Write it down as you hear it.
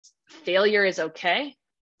failure is okay.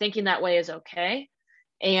 Thinking that way is okay.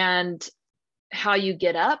 And how you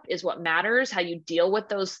get up is what matters. How you deal with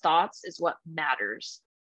those thoughts is what matters.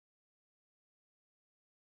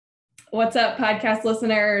 What's up, podcast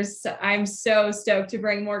listeners? I'm so stoked to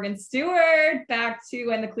bring Morgan Stuart back to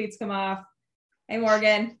When the Cleats Come Off. Hey,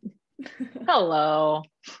 Morgan. Hello.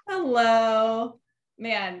 Hello.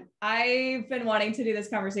 Man, I've been wanting to do this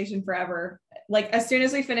conversation forever. Like, as soon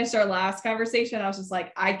as we finished our last conversation, I was just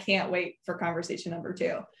like, I can't wait for conversation number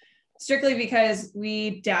 2. Strictly because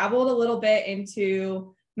we dabbled a little bit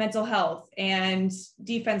into mental health and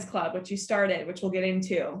defense club, which you started, which we'll get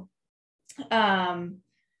into.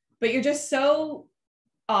 But you're just so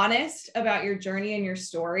honest about your journey and your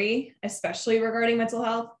story, especially regarding mental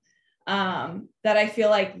health, that I feel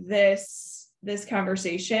like this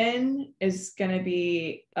conversation is going to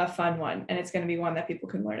be a fun one, and it's going to be one that people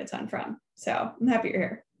can learn a ton from. So I'm happy you're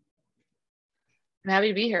here. I'm happy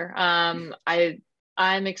to be here.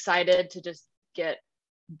 I'm excited to just get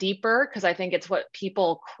deeper because I think it's what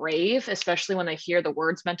people crave, especially when they hear the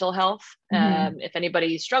words mental health. If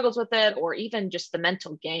anybody struggles with it, or even just the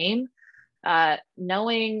mental game,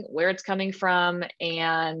 knowing where it's coming from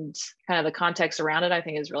and kind of the context around it, I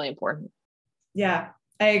think is really important. Yeah,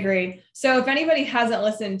 I agree. So if anybody hasn't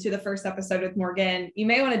listened to the first episode with Morgan, you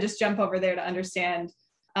may want to just jump over there to understand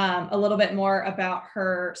a little bit more about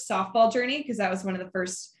her softball journey, because that was one of the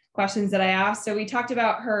first questions that I asked. So we talked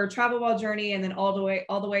about her travel ball journey, and then all the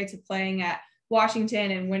way to playing at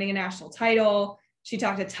Washington and winning a national title. She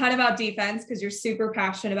talked a ton about defense because you're super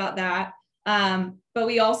passionate about that. But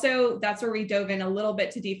we also, that's where we dove in a little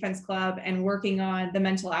bit to defense club and working on the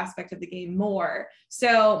mental aspect of the game more.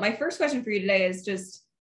 So my first question for you today is just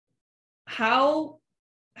how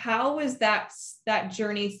was that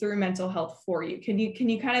journey through mental health for you? Can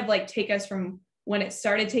you kind of like take us from when it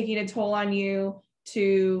started taking a toll on you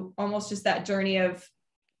to almost just that journey of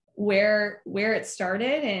where it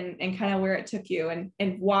started and kind of where it took you,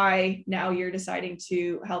 and why now you're deciding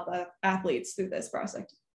to help athletes through this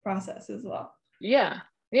process as well? Yeah.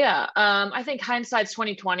 I think hindsight's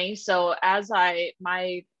 2020. So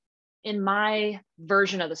in my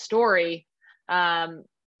version of the story,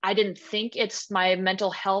 I didn't think my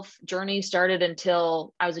mental health journey started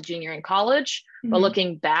until I was a junior in college. But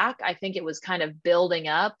looking back, I think it was kind of building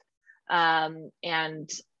up. And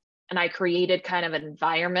I created kind of an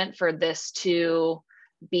environment for this to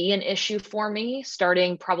be an issue for me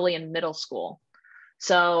starting probably in middle school.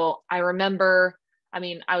 So I remember,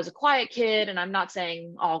 I was a quiet kid, and I'm not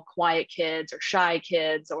saying all quiet kids or shy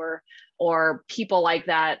kids or people like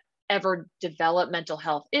that ever develop mental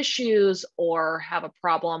health issues or have a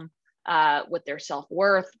problem with their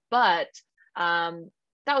self-worth. But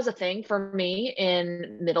that was a thing for me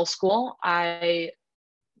in middle school.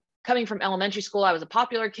 Coming from elementary school, I was a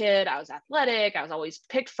popular kid. I was athletic. I was always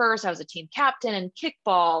picked first. I was a team captain in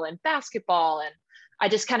kickball and basketball. And I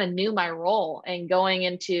just kind of knew my role. And going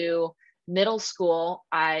into middle school,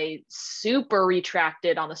 I super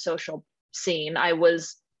retracted on the social scene. I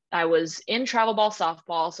was in travel ball,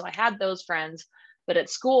 softball, so I had those friends. But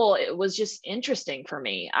at school, it was just interesting for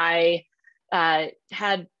me. I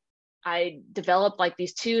developed like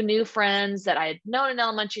these 2 new friends that I had known in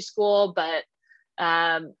elementary school, but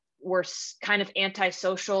were kind of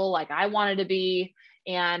antisocial like I wanted to be.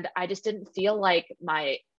 And I just didn't feel like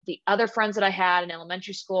the other friends that I had in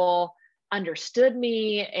elementary school understood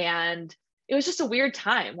me. And it was just a weird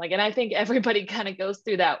time. And I think everybody kind of goes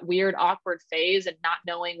through that weird, awkward phase and not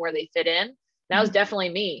knowing where they fit in. That was definitely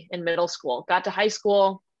me in middle school. Got to high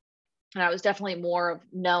school, and I was definitely more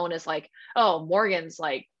known as like, oh, Morgan's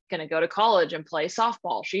like going to go to college and play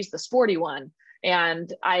softball. She's the sporty one.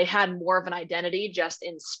 And I had more of an identity just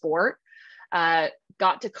in sport.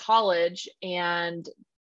 Got to college, and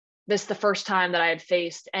this is the first time that I had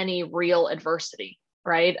faced any real adversity,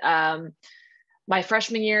 right? My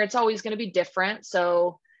freshman year, it's always going to be different.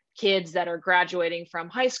 So kids that are graduating from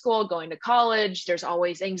high school, going to college, there's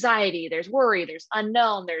always anxiety, there's worry, there's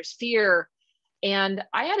unknown, there's fear. And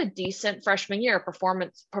I had a decent freshman year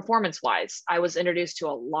performance-wise. I was introduced to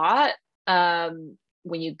a lot.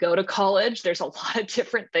 When you go to college, there's a lot of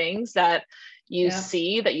different things that you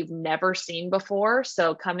see that you've never seen before.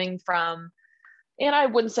 So coming from, and I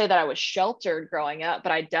wouldn't say that I was sheltered growing up,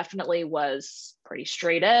 but I definitely was pretty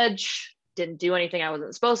straight edge, didn't do anything I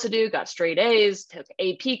wasn't supposed to do, got straight A's, took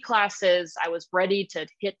AP classes. I was ready to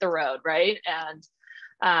hit the road, right? And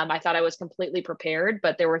I thought I was completely prepared,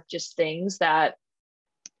 but there were just things that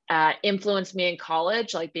influenced me in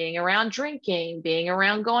college, like being around drinking, being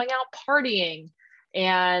around going out partying.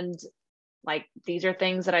 And like, these are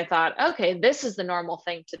things that I thought, okay, this is the normal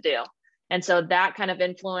thing to do. And so that kind of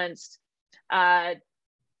influenced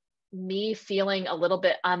me feeling a little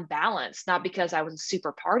bit unbalanced, not because I was a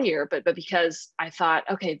super partier, but because I thought,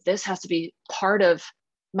 okay, this has to be part of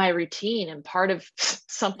my routine and part of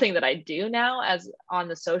something that I do now as on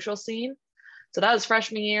the social scene. So that was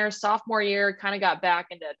freshman year. Sophomore year, kind of got back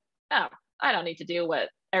into, oh, I don't need to do what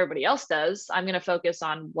everybody else does. I'm going to focus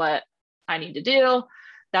on what I need to do.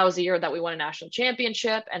 That was the year that we won a national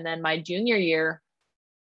championship. And then my junior year,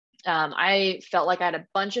 I felt like I had a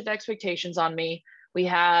bunch of expectations on me. We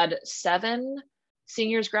had 7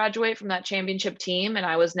 seniors graduate from that championship team, and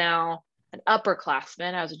I was now an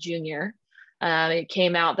upperclassman. I was a junior. It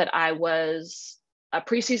came out that I was a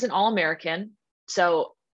preseason All-American.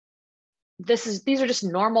 So these are just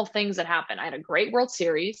normal things that happen. I had a great World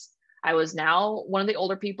Series. I was now one of the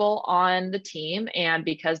older people on the team. And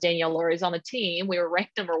because Danielle Laurie's on the team, we were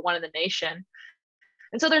ranked number 1 in the nation.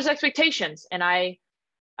 And so there's expectations. And I,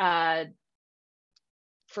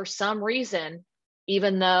 for some reason,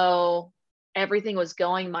 even though everything was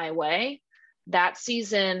going my way, that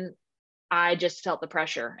season, I just felt the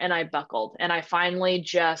pressure and I buckled. And I finally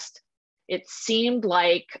it seemed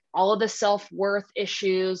like all of the self-worth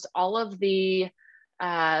issues, all of the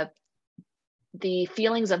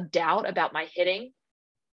feelings of doubt about my hitting,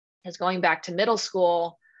 is going back to middle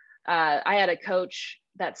school. I had a coach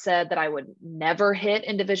that said that I would never hit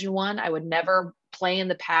in Division I. I would never play in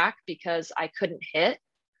the pack because I couldn't hit.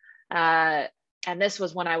 And this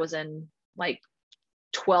was when I was in like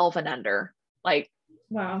 12 and under. Like,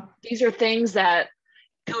 wow, these are things that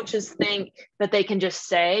coaches think that they can just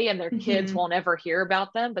say and their kids won't ever hear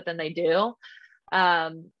about them, but then they do.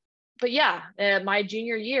 But yeah, my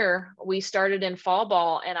junior year, we started in fall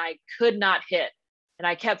ball and I could not hit. And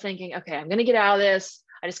I kept thinking, okay, I'm going to get out of this.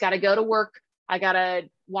 I just got to go to work. I got to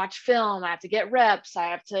watch film. I have to get reps. I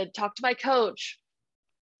have to talk to my coach.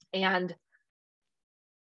 And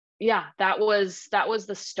yeah, that was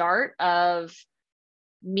the start of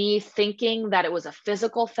me thinking that it was a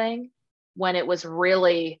physical thing when it was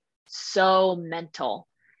really so mental.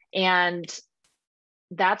 And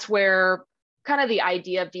that's where kind of the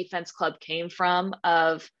idea of Defense Club came from.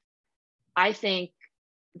 I think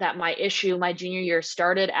that my junior year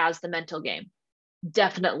started as the mental game.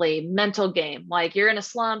 Definitely mental game. Like, you're in a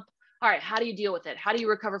slump. All right, how do you deal with it? How do you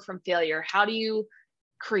recover from failure? How do you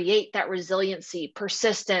create that resiliency,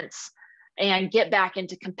 persistence, and get back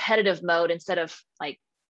into competitive mode instead of like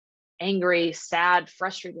angry, sad,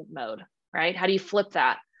 frustrated mode, right? How do you flip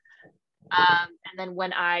that? And then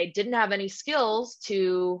when I didn't have any skills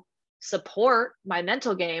to support my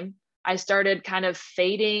mental game, I started kind of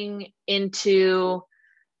fading into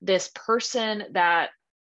this person that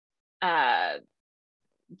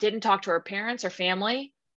didn't talk to her parents or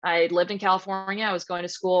family. I lived in California. I was going to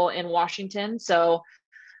school in Washington. So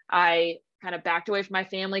I kind of backed away from my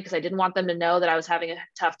family because I didn't want them to know that I was having a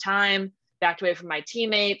tough time, backed away from my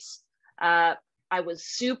teammates. I was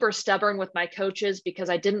super stubborn with my coaches because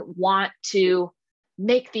I didn't want to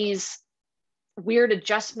make these weird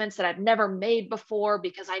adjustments that I've never made before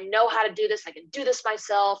because I know how to do this. I can do this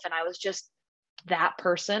myself. And I was just that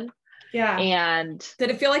person. Yeah. And did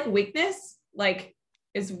it feel like weakness? Like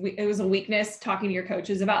it was a weakness talking to your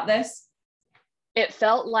coaches about this? It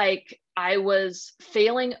felt like I was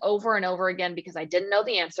failing over and over again because I didn't know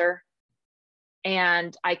the answer.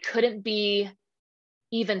 And I couldn't be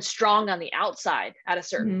even strong on the outside at a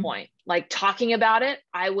certain point. Like, talking about it,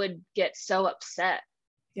 I would get so upset.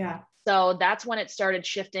 Yeah. So that's when it started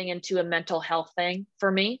shifting into a mental health thing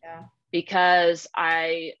for me, because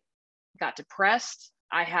I got depressed.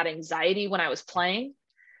 I had anxiety when I was playing.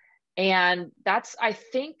 And I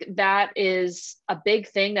think that is a big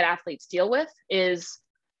thing that athletes deal with, is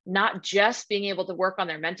not just being able to work on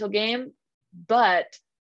their mental game, but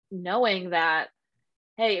knowing that,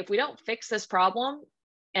 hey, if we don't fix this problem,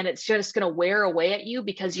 and it's just going to wear away at you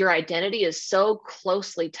because your identity is so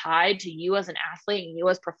closely tied to you as an athlete and you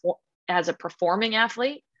as a performing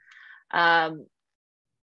athlete. And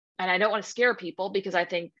I don't want to scare people because I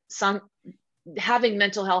think having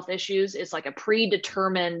mental health issues is like a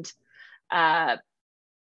predetermined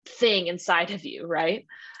thing inside of you, right?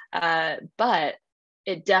 But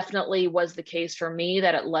it definitely was the case for me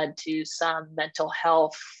that it led to some mental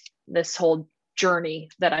health, this whole journey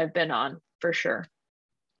that I've been on, for sure.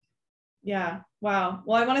 Yeah. Wow.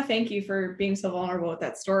 Well, I want to thank you for being so vulnerable with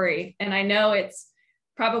that story. And I know it's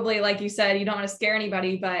probably, like you said, you don't want to scare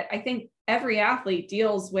anybody, but I think every athlete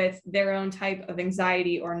deals with their own type of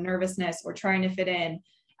anxiety or nervousness or trying to fit in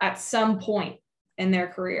at some point in their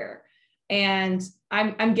career. And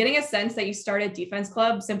I'm getting a sense that you started Defense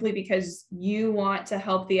Club simply because you want to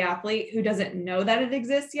help the athlete who doesn't know that it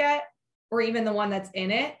exists yet or even the one that's in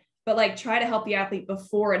it, but like try to help the athlete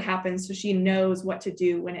before it happens so she knows what to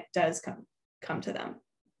do when it does come to them.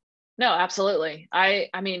 No, absolutely. I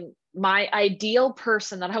mean, my ideal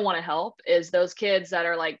person that I want to help is those kids that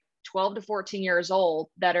are like 12 to 14 years old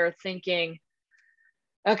that are thinking,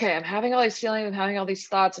 okay, I'm having all these feelings, I'm having all these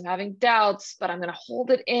thoughts, I'm having doubts, but I'm going to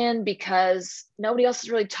hold it in because nobody else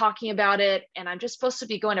is really talking about it. And I'm just supposed to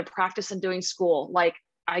be going to practice and doing school. Like,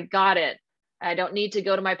 I got it. I don't need to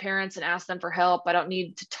go to my parents and ask them for help. I don't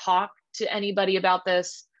need to talk to anybody about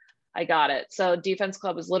this. I got it. So Defense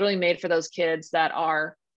Club is literally made for those kids that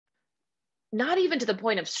are not even to the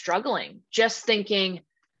point of struggling, just thinking,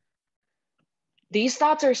 these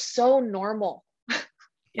thoughts are so normal.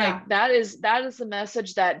 Yeah. Like that is the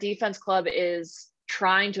message that Defense Club is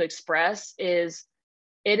trying to express is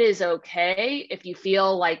it is okay if you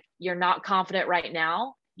feel like you're not confident right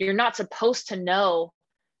now. You're not supposed to know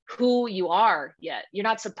who you are yet. You're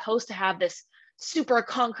not supposed to have this super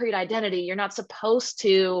concrete identity. You're not supposed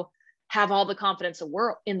to have all the confidence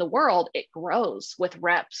in the world. It grows with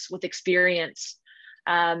reps, with experience.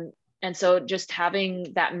 And so just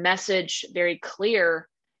having that message very clear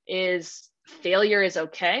is failure is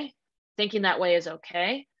okay. Thinking that way is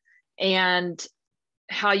okay. And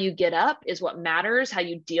how you get up is what matters. How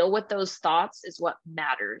you deal with those thoughts is what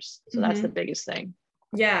matters. So that's the biggest thing.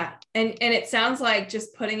 Yeah. And it sounds like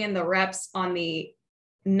just putting in the reps on the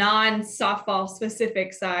non-softball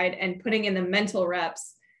specific side and putting in the mental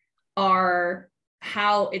reps are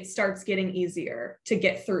how it starts getting easier to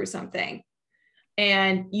get through something.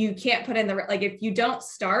 And you can't put in like, if you don't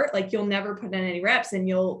start, like you'll never put in any reps and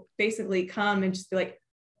you'll basically come and just be like,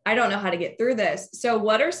 I don't know how to get through this. So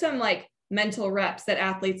what are some like mental reps that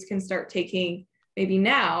athletes can start taking maybe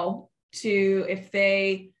now to, if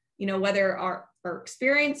they, you know, whether are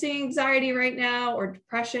experiencing anxiety right now or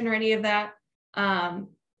depression or any of that,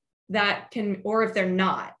 that can, or if they're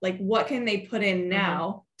not, like what can they put in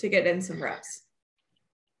now to get in some reps?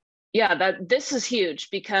 Yeah, this is huge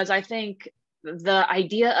because I think the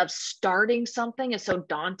idea of starting something is so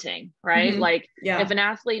daunting, right? Like if an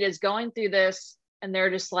athlete is going through this and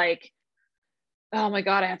they're just like, oh my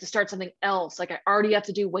God, I have to start something else. Like I already have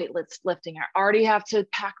to do weightlifting. I already have to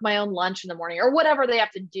pack my own lunch in the morning or whatever they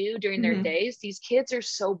have to do during their days. These kids are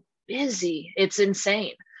so busy. It's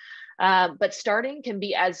insane. But starting can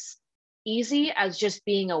be as easy as just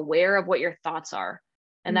being aware of what your thoughts are.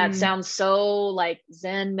 And that sounds so like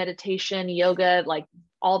Zen, meditation, yoga, like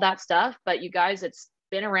all that stuff. But you guys, it's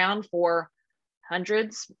been around for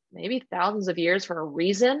hundreds, maybe thousands of years for a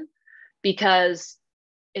reason, because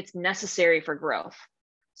it's necessary for growth.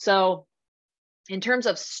 So in terms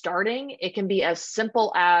of starting, it can be as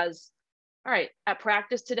simple as, all right, at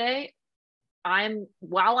practice today,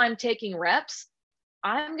 while I'm taking reps,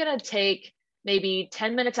 I'm going to take maybe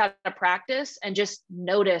 10 minutes out of practice and just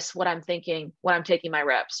notice what I'm thinking when I'm taking my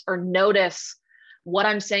reps, or notice what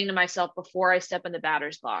I'm saying to myself before I step in the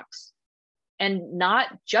batter's box, and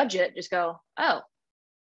not judge it. Just go, oh,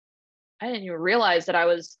 I didn't even realize that I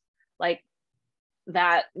was like,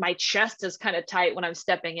 that my chest is kind of tight when I'm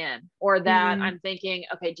stepping in, or that I'm thinking,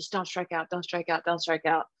 okay, just don't strike out, don't strike out, don't strike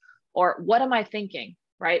out. Or what am I thinking,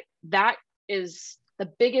 right? That is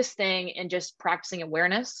the biggest thing in just practicing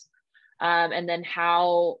awareness. And then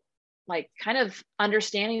how, like, kind of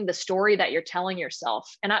understanding the story that you're telling yourself.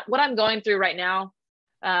 And what I'm going through right now,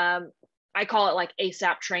 I call it like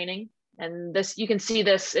ASAP training. And this, you can see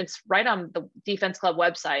this, it's right on the Defense Club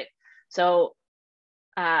website. So,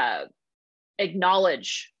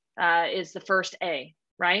 acknowledge is the first A,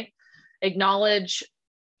 right? Acknowledge,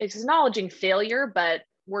 it's acknowledging failure, but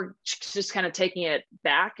we're just kind of taking it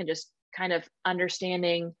back and just kind of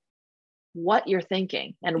understanding what you're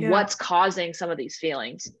thinking and what's causing some of these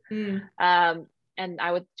feelings. And I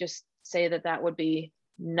would just say that would be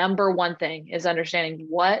number one thing, is understanding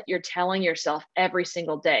what you're telling yourself every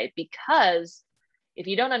single day. Because if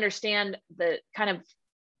you don't understand the kind of,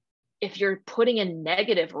 if you're putting in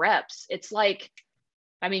negative reps, it's like,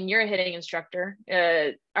 I mean, you're a hitting instructor.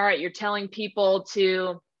 All right, you're telling people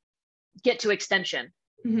to get to extension.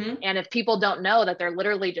 And if people don't know that they're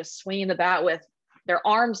literally just swinging the bat with their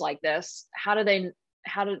arms like this, how do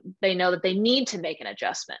they know that they need to make an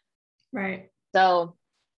adjustment? Right. So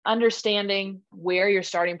understanding where your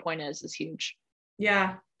starting point is huge.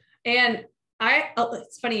 Yeah. And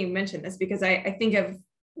it's funny you mentioned this, because I think of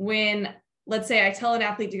when, let's say I tell an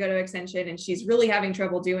athlete to go to extension and she's really having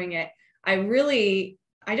trouble doing it. I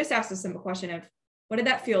just ask a simple question of, what did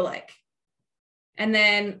that feel like? And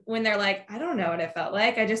then when they're like, I don't know what it felt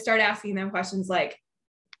like, I just start asking them questions like,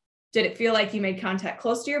 did it feel like you made contact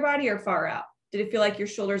close to your body or far out? Did it feel like your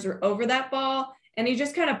shoulders were over that ball And you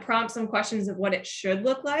just kind of prompt some questions of what it should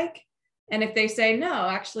look like. And if they say, no,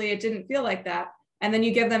 actually, it didn't feel like that. And then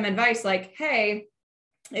you give them advice like, hey,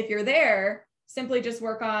 if you're there, simply just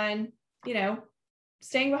work on,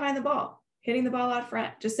 staying behind the ball, hitting the ball out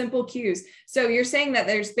front, just simple cues. So you're saying that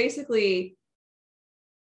there's basically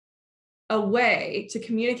a way to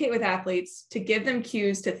communicate with athletes, to give them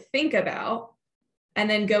cues to think about, and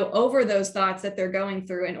then go over those thoughts that they're going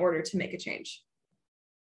through in order to make a change.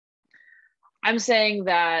 I'm saying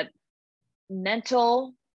that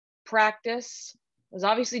mental practice is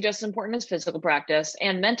obviously just as important as physical practice,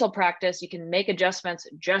 and mental practice, you can make adjustments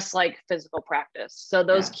just like physical practice. So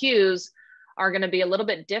those cues are going to be a little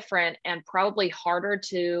bit different and probably harder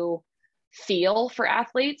to feel for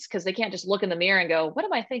athletes, because they can't just look in the mirror and go, what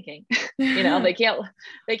am I thinking? They can't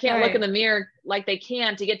right. Look in the mirror like they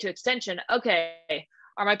can to get to extension. Okay,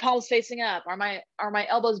 are my palms facing up? Are my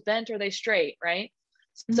elbows bent? Or are they straight? Right.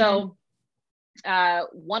 Mm-hmm. So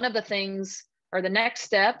one of the things, or the next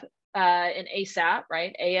step in ASAP,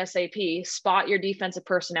 right? ASAP, spot your defensive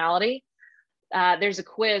personality. There's a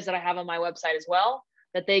quiz that I have on my website as well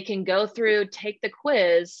that they can go through, take the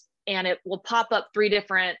quiz, and it will pop up 3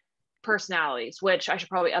 different personalities, which I should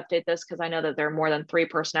probably update this because I know that there are more than 3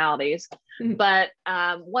 personalities. Mm-hmm. But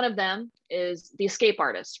one of them is the escape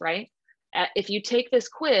artist, right? If you take this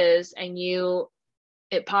quiz and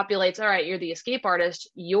it populates, all right, you're the escape artist,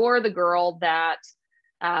 you're the girl that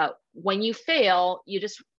when you fail, you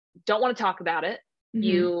just don't want to talk about it.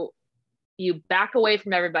 Mm-hmm. You back away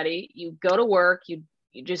from everybody, you go to work, you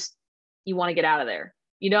want to get out of there.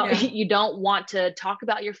 You don't want to talk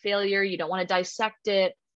about your failure, you don't want to dissect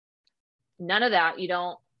it. None of that. You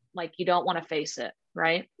don't want to face it,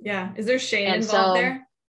 right? Yeah. Is there shame involved there?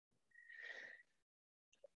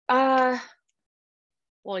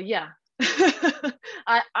 Well, yeah.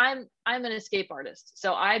 I'm an escape artist.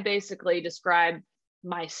 So I basically describe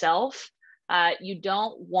myself. You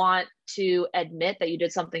don't want to admit that you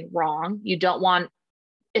did something wrong. You don't want,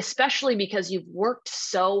 especially because you've worked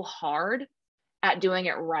so hard at doing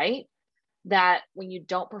it right, that when you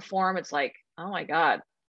don't perform, it's like, oh my God,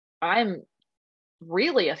 I'm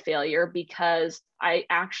really a failure because I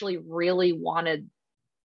actually really wanted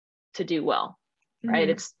to do well. Right.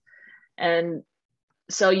 Mm-hmm. And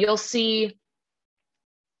so you'll see,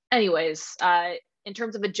 anyways, in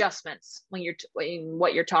terms of adjustments, when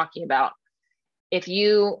what you're talking about, if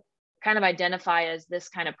you kind of identify as this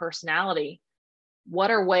kind of personality, what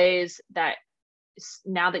are ways that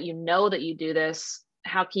now that you know that you do this,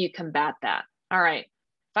 how can you combat that? All right.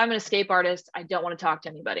 If I'm an escape artist, I don't want to talk to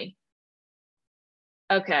anybody.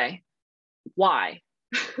 Okay. Why?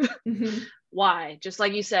 Mm-hmm. Why? Just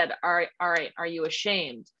like you said, all right. Are you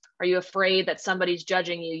ashamed? Are you afraid that somebody's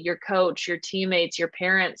judging you, your coach, your teammates, your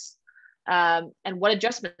parents? And what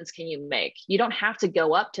adjustments can you make? You don't have to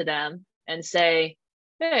go up to them and say,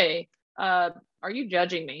 hey, are you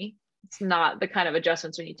judging me? It's not the kind of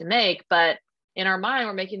adjustments we need to make, but in our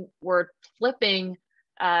mind, we're flipping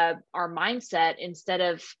our mindset. Instead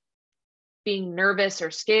of being nervous or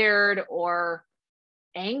scared or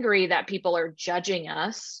angry that people are judging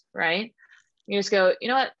us, right? You just go, you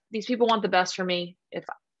know what? These people want the best for me.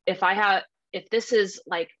 If this is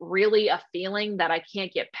like really a feeling that I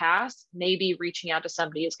can't get past, maybe reaching out to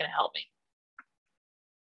somebody is going to help me.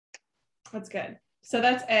 That's good. So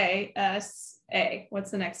that's A.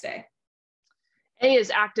 What's the next A? A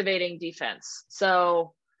is activating defense.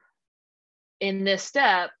 So in this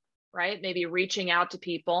step, right, maybe reaching out to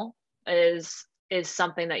people is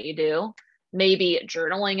something that you do. Maybe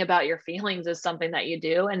journaling about your feelings is something that you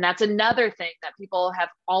do. And that's another thing that people have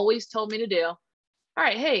always told me to do. All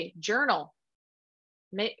right, hey, journal.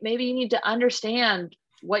 Maybe you need to understand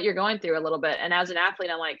what you're going through a little bit. And as an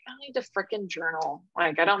athlete, I'm like, I don't need to freaking journal.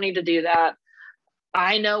 Like, I don't need to do that.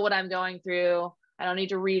 I know what I'm going through. I don't need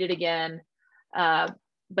to read it again.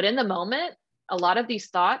 But in the moment, a lot of these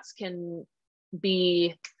thoughts can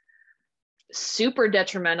be super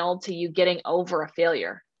detrimental to you getting over a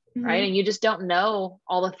failure, mm-hmm. right? And you just don't know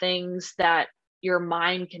all the things that your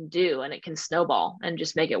mind can do, and it can snowball and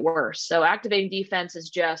just make it worse. So activating defense is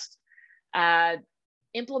just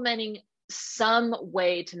implementing some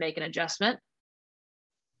way to make an adjustment,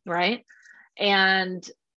 right? And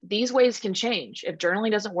these ways can change. If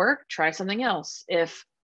journaling doesn't work, try something else. If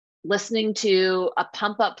listening to a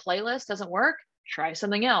pump up playlist doesn't work, try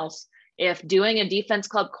something else. If doing a defense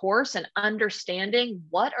club course and understanding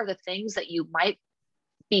what are the things that you might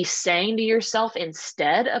be saying to yourself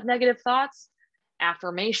instead of negative thoughts,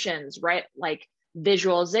 affirmations, right? Like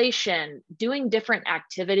visualization, doing different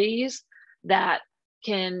activities that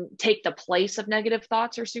can take the place of negative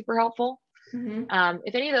thoughts are super helpful. Mm-hmm.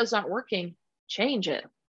 If any of those aren't working, change it,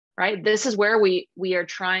 right? This is where we are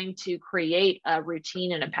trying to create a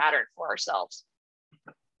routine and a pattern for ourselves.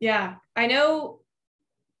 Yeah. I know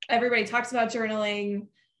everybody talks about journaling.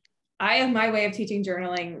 I have my way of teaching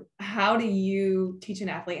journaling. How do you teach an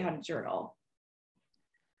athlete how to journal?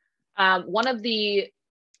 One of the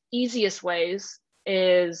easiest ways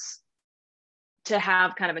is to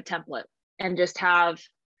have kind of a template and just have,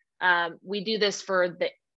 we do this for the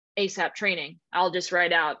ASAP training. I'll just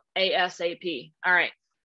write out ASAP. All right.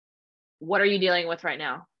 What are you dealing with right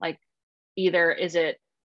now? Like, either is it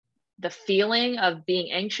the feeling of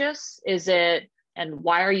being anxious? Is it, and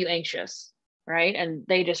why are you anxious? Right. And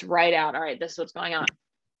they just write out, all right, this is what's going on.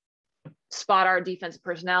 Spot our defensive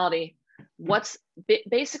personality. What's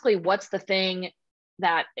the thing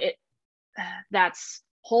that's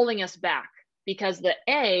holding us back? Because the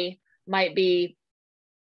A might be,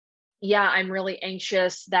 yeah, I'm really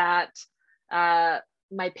anxious that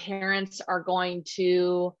my parents are going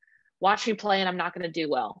to watch me play and I'm not going to do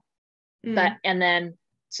well.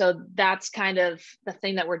 So that's kind of the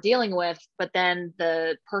thing that we're dealing with. But then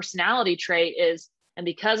the personality trait is, and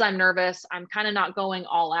because I'm nervous, I'm kind of not going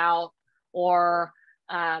all out, or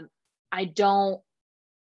I'm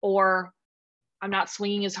not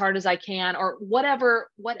swinging as hard as I can, or whatever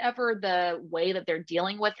the way that they're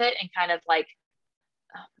dealing with it. And kind of like,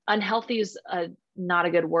 unhealthy is not a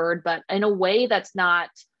good word, but in a way that's not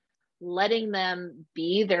letting them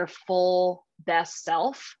be their full best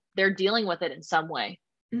self. They're dealing with it in some way.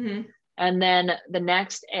 Mm-hmm. And then the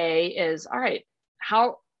next A is, all right,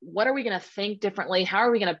 what are we going to think differently? How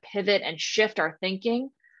are we going to pivot and shift our thinking?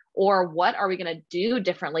 Or what are we going to do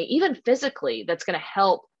differently, even physically, that's going to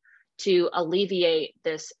help to alleviate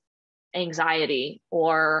this anxiety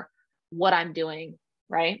or what I'm doing,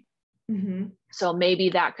 right? Mm-hmm. So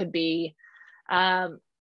maybe that could be having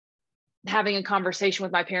a conversation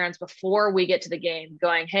with my parents before we get to the game,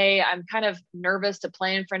 going, hey, I'm kind of nervous to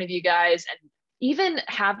play in front of you guys. And even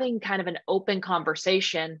having kind of an open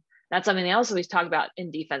conversation. That's something else that we talk about in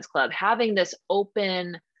Defense Club. Having this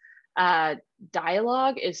open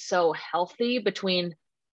dialogue is so healthy between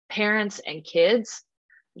parents and kids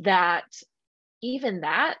that even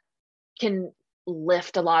that can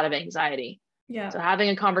lift a lot of anxiety. Yeah. So having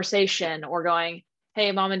a conversation or going,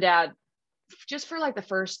 hey, mom and dad, just for like the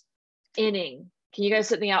first inning, can you guys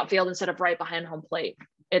sit in the outfield instead of right behind home plate?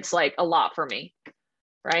 It's like a lot for me,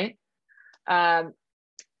 right? And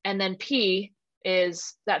then P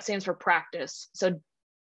is, that stands for practice. So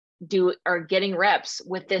getting reps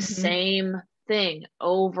with this Mm-hmm. same thing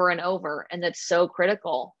over and over. And that's so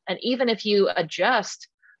critical. And even if you adjust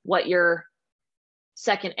what your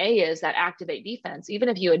second A is, that activate defense, even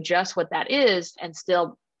if you adjust what that is and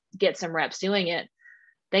still get some reps doing it,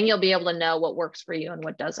 then you'll be able to know what works for you and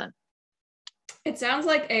what doesn't. It sounds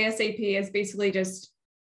like ASAP is basically just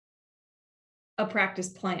a practice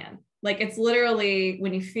plan. Like, it's literally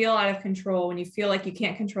when you feel out of control, when you feel like you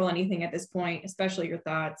can't control anything at this point, especially your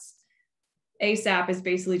thoughts, ASAP is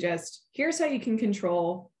basically just, here's how you can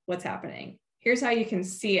control what's happening. Here's how you can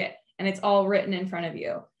see it. And it's all written in front of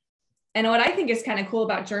you. And what I think is kind of cool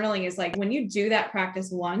about journaling is, like, when you do that practice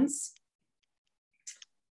once,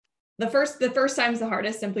 the first time's the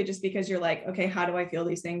hardest, simply just because you're like, okay, how do I feel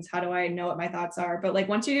these things? How do I know what my thoughts are? But like,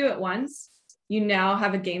 once you do it once, you now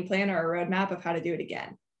have a game plan or a roadmap of how to do it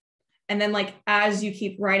again. And then, like, as you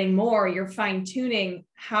keep writing more, you're fine tuning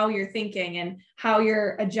how you're thinking and how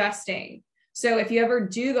you're adjusting. So if you ever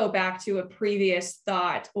do go back to a previous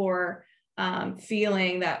thought or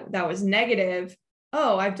feeling that was negative,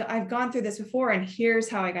 oh, I've gone through this before, and here's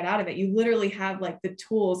how I got out of it. You literally have like the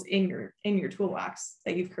tools in your toolbox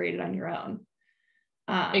that you've created on your own.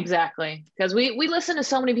 Exactly. Because we listen to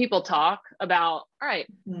so many people talk about, all right,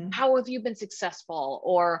 how have you been successful?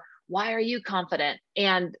 Or why are you confident?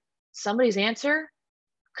 And somebody's answer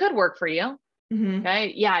could work for you. Mm-hmm.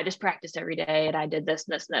 Okay. Yeah, I just practiced every day and I did this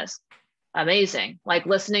and this and this. Amazing. Like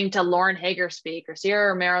listening to Lauren Hager speak or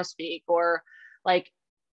Sierra Romero speak, or like,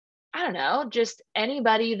 I don't know, just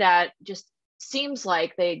anybody that just seems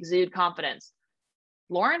like they exude confidence.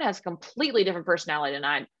 Lauren has a completely different personality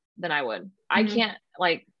than I would. Mm-hmm. I can't,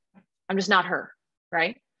 like, I'm just not her.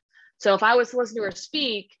 Right. So if I was to listen to her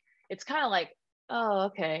speak, it's kind of like, oh,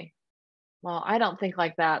 okay, well, I don't think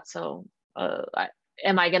like that. So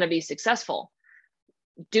am I going to be successful?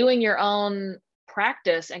 Doing your own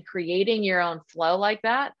practice and creating your own flow like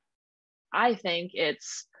that, I think it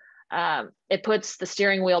puts the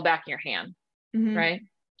steering wheel back in your hand. Mm-hmm. Right?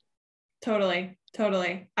 Totally.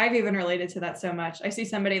 I've even related to that so much. I see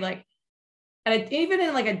somebody like, even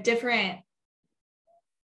in like a different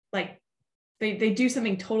like they do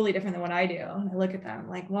something totally different than what I do. And I look at them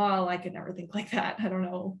like, well, I could never think like that. I don't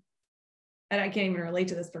know. And I can't even relate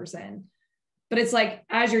to this person. But it's like,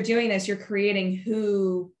 as you're doing this, you're creating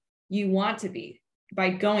who you want to be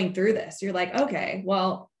by going through this. You're like, okay,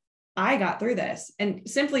 well, I got through this. And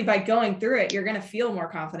simply by going through it, you're going to feel more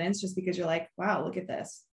confidence just because you're like, wow, look at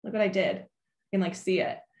this. Look what I did. You can like see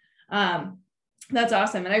it. That's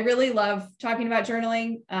awesome. And I really love talking about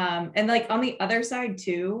journaling. And like on the other side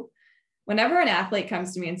too, whenever an athlete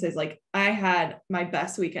comes to me and says like, I had my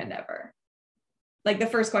best weekend ever, like the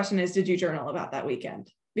first question is, did you journal about that weekend?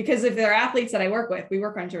 Because if they're athletes that I work with, we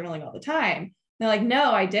work on journaling all the time. They're like,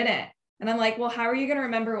 no, I didn't. And I'm like, well, how are you going to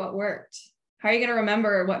remember what worked? How are you going to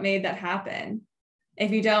remember what made that happen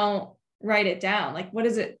if you don't write it down? Like, what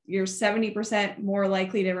is it? You're 70% more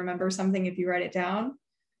likely to remember something if you write it down.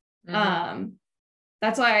 Mm-hmm.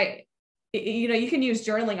 That's why, you can use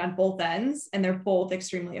journaling on both ends, and they're both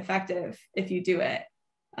extremely effective if you do it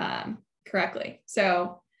correctly.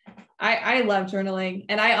 So I love journaling.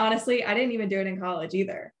 And I didn't even do it in college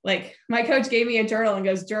either. Like my coach gave me a journal and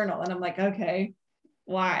goes, journal. And I'm like, okay,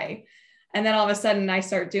 why? And then all of a sudden I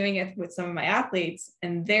start doing it with some of my athletes,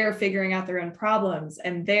 and they're figuring out their own problems,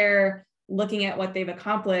 and they're looking at what they've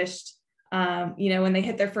accomplished. When they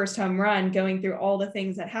hit their first home run, going through all the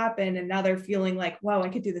things that happened, and now they're feeling like, wow, I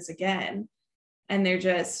could do this again. And they're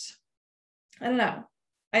just, I don't know.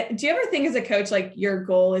 Do you ever think as a coach, like your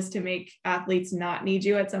goal is to make athletes not need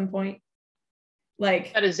you at some point?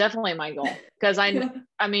 Like that is definitely my goal. Because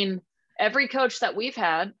I mean, every coach that we've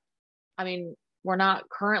had, I mean, we're not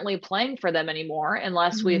currently playing for them anymore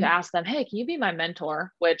unless mm-hmm. we've asked them, hey, can you be my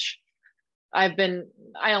mentor? Which I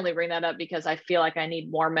only bring that up because I feel like I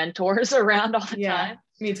need more mentors around all the time.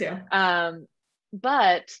 Me too.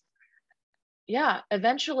 But yeah,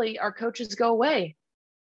 eventually our coaches go away,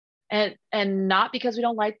 and not because we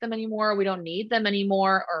don't like them anymore, we don't need them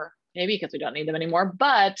anymore, or maybe because we don't need them anymore,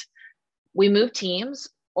 but we move teams,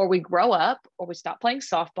 or we grow up, or we stop playing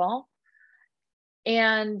softball.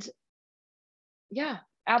 And yeah,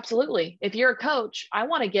 absolutely. If you're a coach, I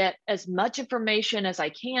want to get as much information as I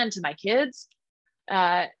can to my kids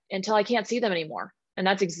until I can't see them anymore. And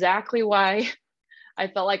that's exactly why I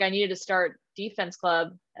felt like I needed to start Defense Club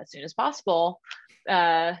as soon as possible.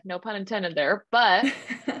 No pun intended there, but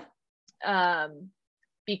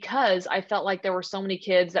because I felt like there were so many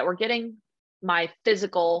kids that were getting my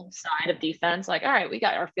physical side of defense. Like, all right, we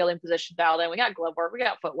got our fielding position dialed in, we got glove work, we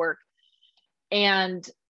got footwork. And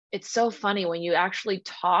it's so funny when you actually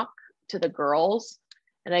talk to the girls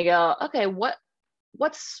and they go, okay, what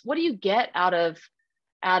do you get out of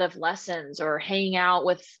lessons, or hanging out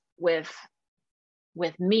with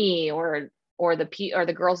me or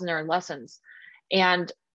the girls in their lessons?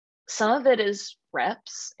 And some of it is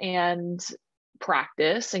reps and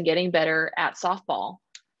practice and getting better at softball.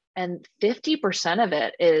 And 50% of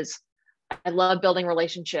it is, I love building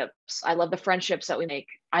relationships. I love the friendships that we make.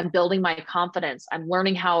 I'm building my confidence. I'm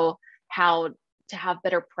learning how to have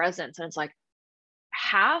better presence. And it's like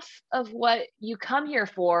half of what you come here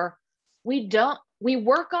for, we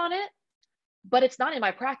work on it, but it's not in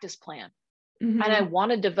my practice plan. Mm-hmm. And I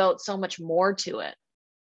want to devote so much more to it.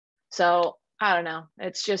 So I don't know.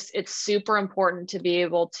 It's super important to be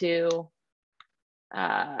able to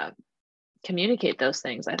communicate those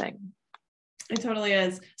things, I think. It totally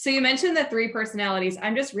is. So you mentioned the 3 personalities.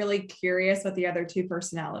 I'm just really curious what the other 2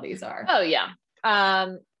 personalities are. Oh yeah.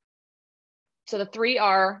 So the 3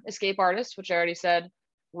 are escape artist, which I already said,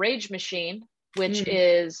 rage machine, which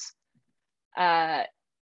is,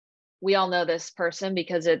 we all know this person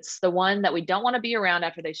because it's the one that we don't want to be around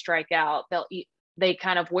after they strike out. They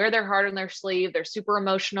kind of wear their heart on their sleeve. They're super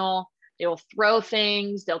emotional. They will throw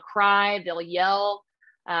things. They'll cry. They'll yell.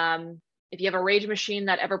 If you have a rage machine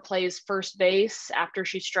that ever plays first base after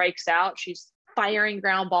she strikes out, she's firing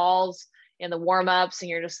ground balls in the warm-ups, and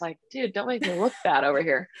you're just like, dude, don't make me look bad over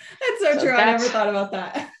here. That's so true. I never thought about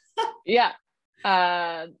that. Yeah.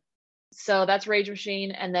 So that's rage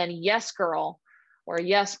machine. And then yes girl, or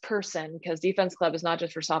yes person, because Defense Club is not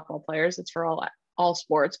just for softball players, it's for all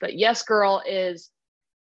sports. But yes girl is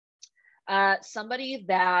somebody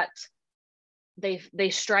that they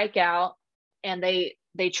strike out and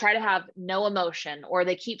they try to have no emotion, or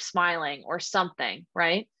they keep smiling or something,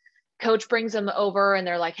 right? Coach brings them over and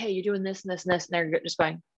they're like, hey, you're doing this and this and this. And they're just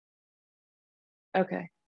going, okay.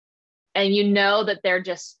 And you know that they're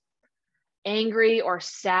just angry or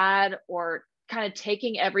sad or kind of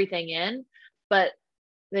taking everything in, but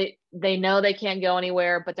they know they can't go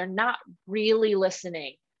anywhere, but they're not really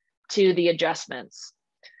listening to the adjustments.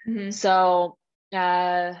 Mm-hmm. So,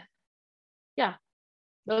 yeah,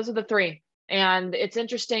 those are the 3. And it's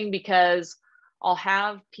interesting because I'll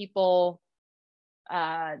have people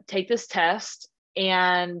take this test,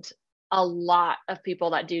 and a lot of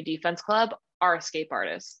people that do defense club are escape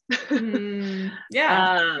artists.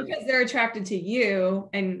 Yeah, because they're attracted to you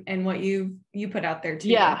and what you put out there too.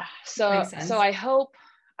 Yeah. So I hope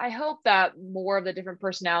that more of the different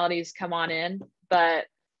personalities come on in, but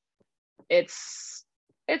it's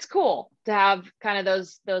cool to have kind of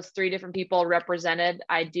those three different people represented.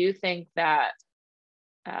 I do think that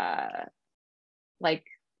like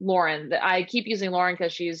Lauren, I keep using Lauren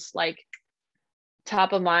because she's like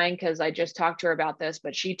top of mind because I just talked to her about this,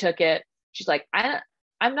 but she took it. She's like,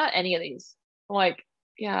 I'm not any of these. I'm like,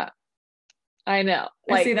 yeah, I know.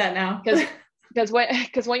 Like, I see that now. Because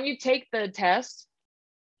when you take the test,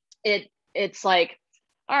 it's like,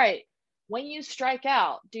 all right, when you strike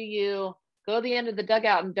out, do you go to the end of the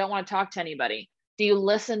dugout and don't want to talk to anybody? Do you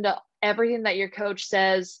listen to everything that your coach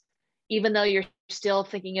says, even though you're still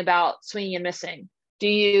thinking about swinging and missing? Do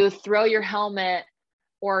you throw your helmet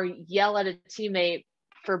or yell at a teammate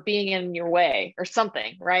for being in your way or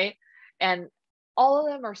something, right? And all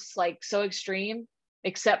of them are like so extreme,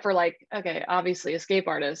 except for like, okay, obviously escape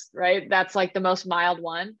artist, right? That's like the most mild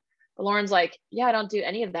one. But Lauren's like, yeah, I don't do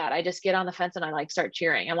any of that. I just get on the fence and I like start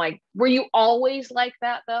cheering. I'm like, were you always like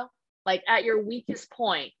that though? Like at your weakest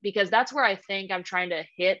point? Because that's where I think I'm trying to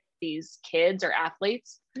hit these kids or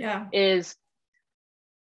athletes. Yeah. Is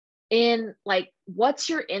in like, what's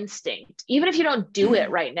your instinct? Even if you don't do it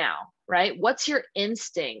right now, right? What's your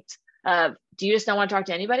instinct of, do you just not want to talk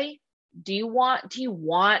to anybody? Do you want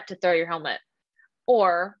to throw your helmet?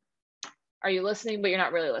 Or are you listening, but you're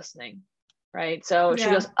not really listening? Right. So she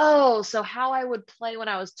goes, oh, so how I would play when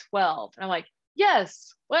I was 12. And I'm like,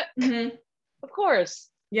 yes, what? Mm-hmm. Of course.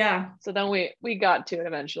 Yeah. So then we got to it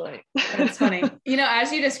eventually. That's funny.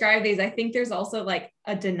 As you describe these, I think there's also like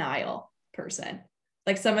a denial person,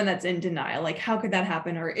 like someone that's in denial. Like, how could that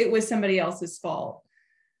happen? Or it was somebody else's fault.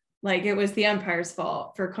 Like it was the umpire's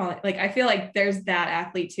fault for calling. Like, I feel like there's that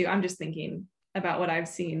athlete too. I'm just thinking about what I've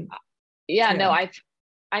seen. Yeah, too. No,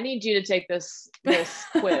 I need you to take this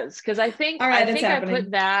quiz because I think right, I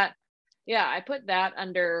put that. Yeah, I put that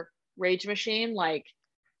under rage machine. Like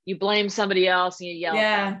you blame somebody else and you yell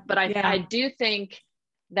at them. But I do think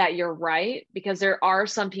that you're right, because there are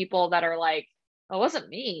some people that are like, oh, it wasn't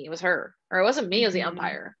me, it was her, or it wasn't me, it was the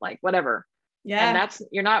umpire, like whatever. Yeah. And that's,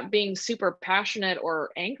 you're not being super passionate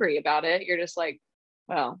or angry about it. You're just like,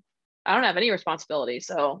 well, I don't have any responsibility,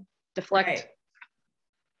 so deflect.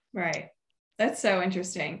 Right. That's so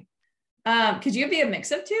interesting. Could you be a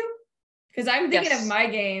mix of two? Because I'm thinking of my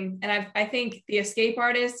game, and I think the escape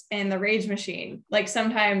artist and the rage machine. Like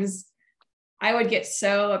sometimes I would get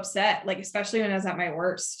so upset, like especially when I was at my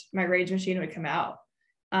worst, my rage machine would come out.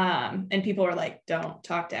 And people were like, don't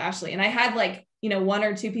talk to Ashley. And I had like, one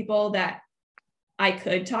or two people that I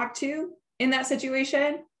could talk to in that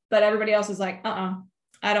situation, but everybody else was like, I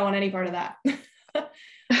don't want any part of that.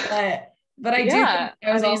 but I do think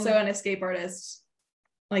I was also an escape artist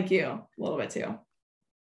like you a little bit too.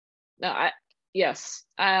 No, yes.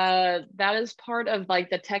 That is part of like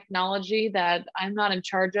the technology that I'm not in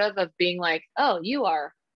charge of being like, oh, you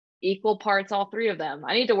are equal parts, all three of them.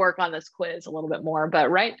 I need to work on this quiz a little bit more,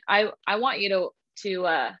 but right. I want you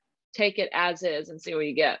to take it as is and see what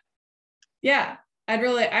you get. Yeah. I'd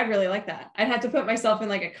really like that. I'd have to put myself in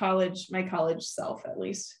like my college self at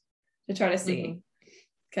least to try to see.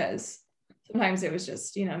 Because sometimes it was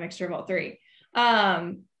just, a mixture of all three.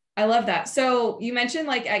 I love that. So you mentioned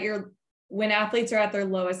like when athletes are at their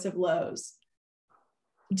lowest of lows,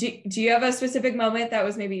 do you have a specific moment that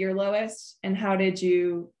was maybe your lowest, and how did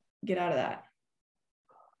you get out of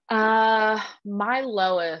that? My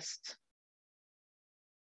lowest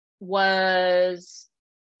was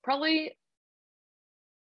probably,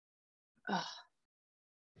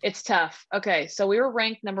 it's tough. Okay. So we were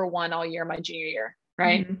ranked number 1 all year, my junior year.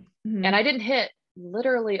 Right. Mm-hmm. And I didn't hit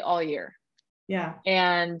literally all year. Yeah.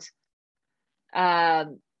 And,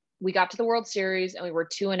 we got to the World Series and we were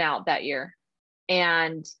 2-out that year.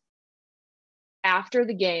 And after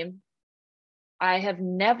the game, I have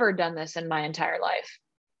never done this in my entire life.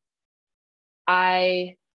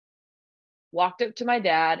 I walked up to my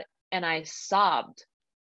dad and I sobbed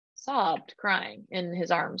crying in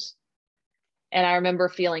his arms. And I remember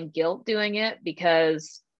feeling guilt doing it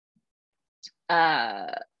because,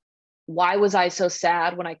 why was I so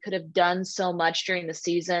sad when I could have done so much during the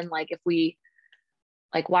season?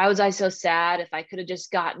 Why was I so sad? If I could have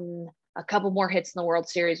just gotten a couple more hits in the World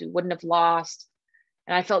Series, we wouldn't have lost.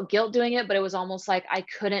 And I felt guilt doing it, but it was almost like I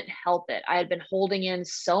couldn't help it. I had been holding in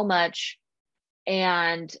so much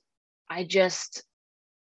and I just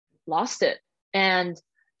lost it. And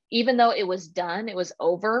even though it was done, it was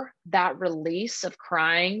over, that release of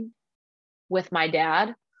crying with my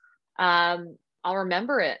dad, I'll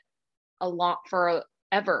remember it a lot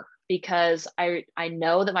forever, because I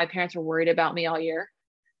know that my parents were worried about me all year.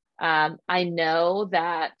 I know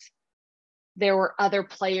that there were other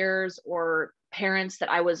players or parents that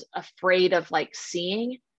I was afraid of like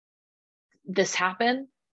seeing this happen,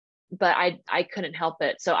 but I couldn't help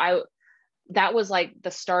it. So that was like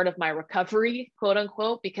the start of my recovery, quote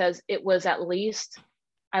unquote, because it was at least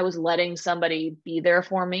I was letting somebody be there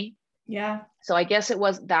for me. Yeah. So I guess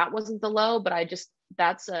that wasn't the low, but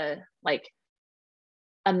that's a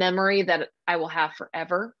memory that I will have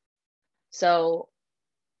forever. So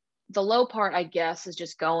the low part, I guess, is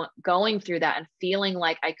just going through that and feeling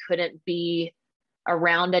like I couldn't be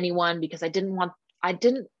around anyone because I didn't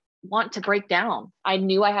want to break down. I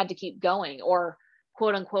knew I had to keep going, or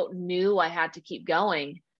quote unquote knew I had to keep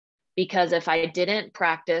going, because if I didn't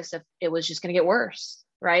practice, if it was just going to get worse.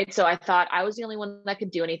 Right. So I thought I was the only one that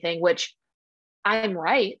could do anything, which I'm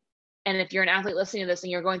right. And if you're an athlete listening to this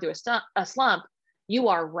and you're going through a slump, you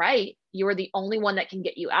are right. You are the only one that can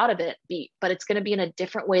get you out of it. But it's going to be in a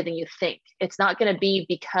different way than you think. It's not going to be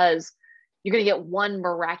because you're going to get one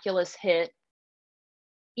miraculous hit,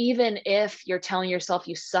 even if you're telling yourself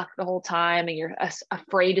you suck the whole time and you're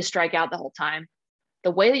afraid to strike out the whole time.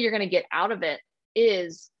 The way that you're going to get out of it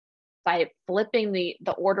is by flipping the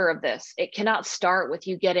order of this. It cannot start with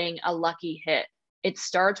you getting a lucky hit. It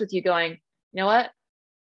starts with you going, you know what?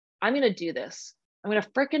 I'm going to do this. I'm going to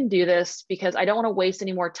freaking do this because I don't want to waste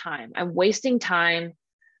any more time. I'm wasting time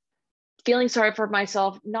feeling sorry for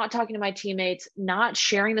myself, not talking to my teammates, not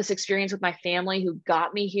sharing this experience with my family who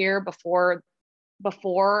got me here before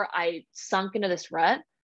I sunk into this rut.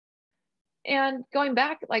 And going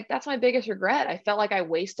back, like, that's my biggest regret. I felt like I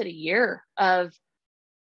wasted a year of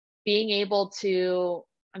being able to,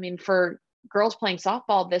 I mean, for girls playing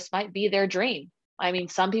softball, this might be their dream. I mean,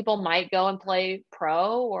 some people might go and play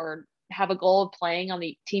pro or have a goal of playing on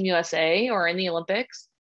the Team USA or in the Olympics.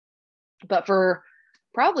 But for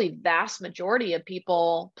probably vast majority of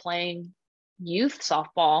people playing youth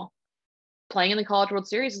softball, playing in the College World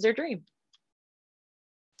Series is their dream.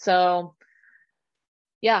 So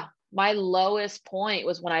yeah, my lowest point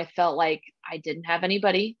was when I felt like I didn't have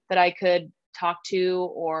anybody that I could talk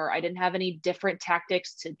to, or I didn't have any different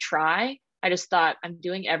tactics to try. I just thought I'm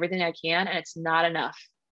doing everything I can and it's not enough.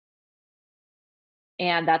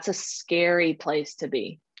 And that's a scary place to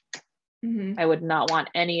be. Mm-hmm. I would not want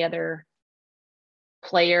any other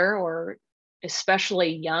player, or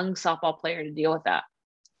especially young softball player, to deal with that.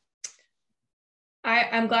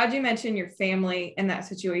 I'm glad you mentioned your family in that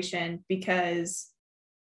situation, because,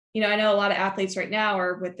 you know, I know a lot of athletes right now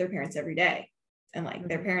are with their parents every day, and like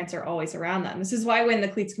their parents are always around them. This is why When the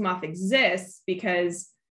Cleats Come Off exists, because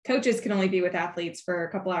coaches can only be with athletes for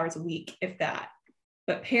a couple hours a week, if that.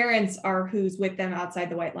 But parents are who's with them outside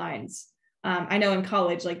the white lines. I know in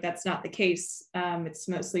college, like, that's not the case. It's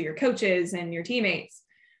mostly your coaches and your teammates.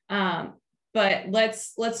 But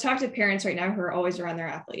let's talk to parents right now who are always around their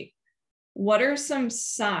athlete. What are some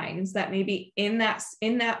signs that maybe in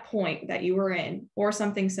that point that you were in, or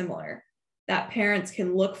something similar, that parents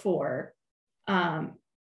can look for to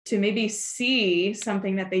maybe see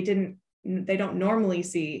something that they don't normally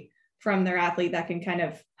see from their athlete, that can kind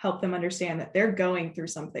of help them understand that they're going through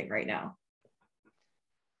something right now?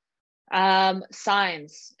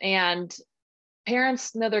 Signs, and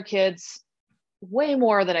parents know their kids way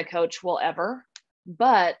more than a coach will ever,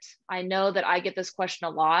 but I know that I get this question a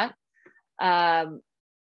lot.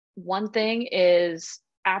 One thing is,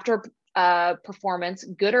 after performance,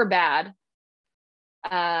 good or bad,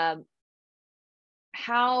 how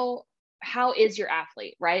is your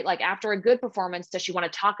athlete, right? Like, after a good performance, does she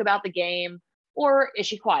want to talk about the game, or is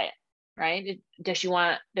she quiet, right? Does she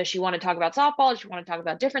want to talk about softball? Does she want to talk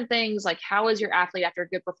about different things? Like, how is your athlete after a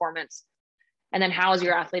good performance? And then how is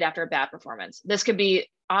your athlete after a bad performance? This could be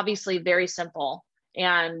obviously very simple.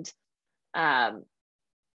 And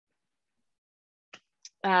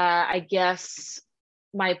I guess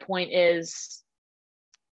my point is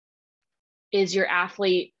your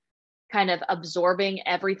athlete kind of absorbing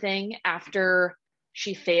everything after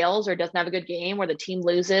she fails or doesn't have a good game, or the team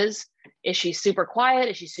loses? Is she super quiet?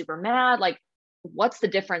 Is she super mad? Like, what's the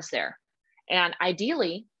difference there? And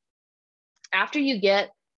ideally, after you get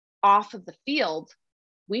off of the field,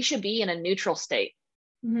 we should be in a neutral state.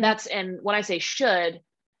 Mm-hmm. And when I say should,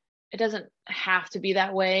 it doesn't have to be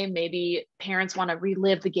that way. Maybe parents want to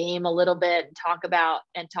relive the game a little bit and talk about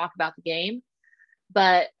the game,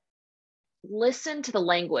 but listen to the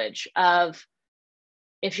language of,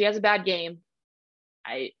 if she has a bad game,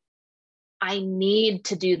 I need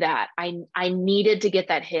to do that. I needed to get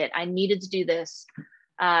that hit. I needed to do this,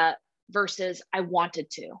 versus I wanted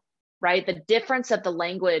to, right? The difference of the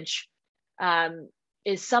language,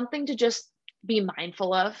 is something to just be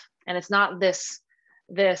mindful of. And it's not this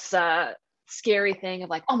scary thing of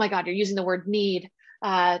like, oh my God, you're using the word need.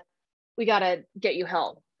 We got to get you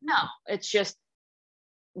help. No, it's just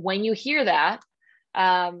when you hear that,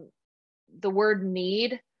 the word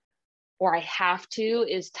need or I have to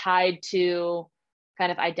is tied to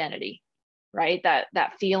kind of identity, right?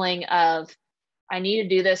 That feeling of I need to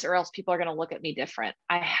do this or else people are going to look at me different.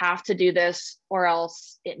 I have to do this or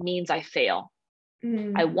else it means I fail.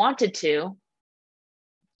 I wanted to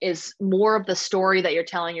is more of the story that you're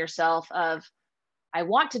telling yourself of, I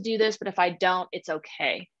want to do this, but if I don't, it's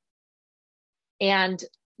okay. And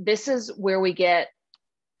this is where we get,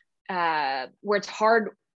 where it's hard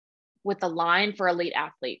with the line for elite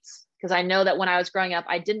athletes. Because I know that when I was growing up,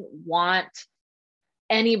 I didn't want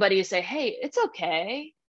anybody to say, hey, it's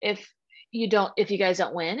okay if you guys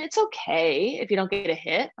don't win. It's okay if you don't get a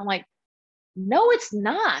hit. I'm like, no, it's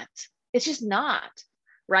not. It's just not.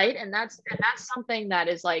 Right. And that's something that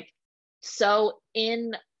is like so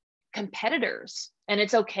in competitors, and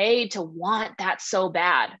it's okay to want that so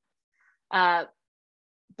bad.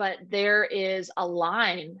 But there is a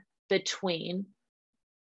line between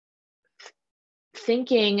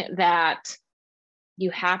thinking that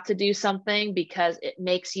you have to do something because it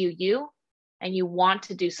makes you you, and you want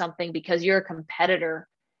to do something because you're a competitor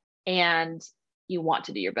and you want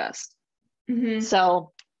to do your best.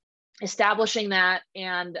 So establishing that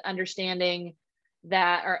and understanding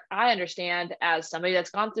that, or I understand as somebody that's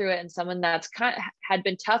gone through it and someone that's had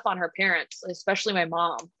been tough on her parents, especially my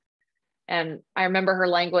mom. And I remember her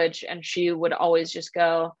language, and she would always just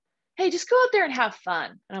go, hey, just go out there and have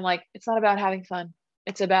fun. And I'm like, it's not about having fun.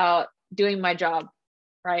 It's about doing my job.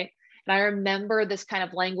 Right. And I remember this kind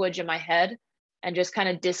of language in my head and just kind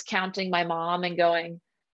of discounting my mom and going,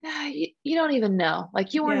 you don't even know,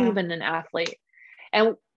 like you weren't even an athlete.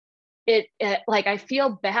 And it like, I feel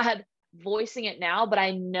bad voicing it now, but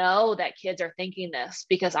I know that kids are thinking this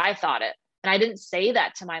because I thought it. And I didn't say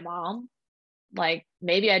that to my mom. Like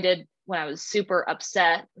maybe I did when I was super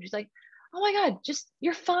upset. She's like, oh my God, just,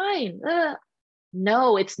 you're fine.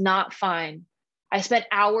 No, it's not fine. I spent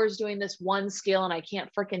hours doing this one skill and I can't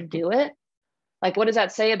freaking do it. Like, what does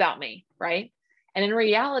that say about me? Right. And in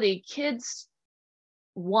reality, kids,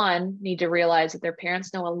 one, need to realize that their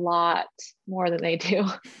parents know a lot more than they do.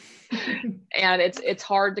 And it's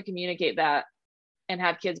hard to communicate that and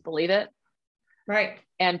have kids believe it. Right.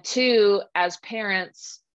 And two, as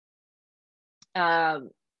parents,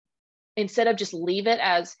 instead of just leave it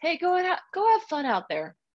as, hey, go have fun out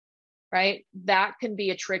there. Right. That can be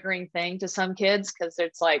a triggering thing to some kids because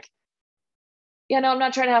it's like, yeah, no, I'm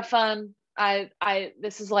not trying to have fun.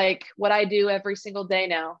 This is like what I do every single day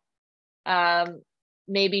now.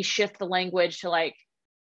 Maybe shift the language to like,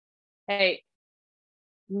 hey,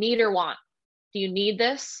 need or want? Do you need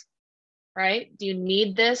this? Right? Do you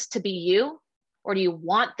need this to be you? Or do you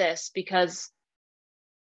want this because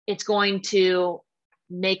it's going to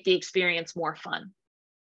make the experience more fun?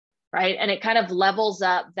 Right? And it kind of levels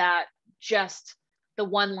up that just the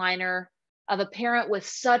one-liner of a parent with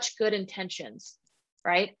such good intentions,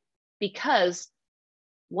 right? Because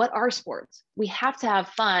what are sports? We have to have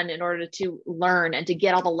fun in order to learn and to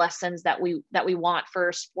get all the lessons that we want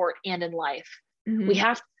for sport and in life. We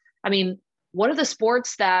have, I mean, what are the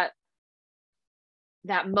sports that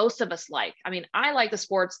most of us like? I mean, I like the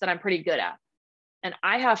sports that I'm pretty good at, and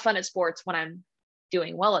I have fun at sports when I'm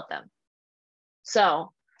doing well at them.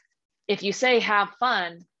 So if you say have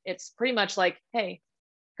fun, it's pretty much like, hey,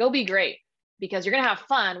 go be great, because you're going to have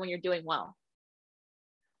fun when you're doing well.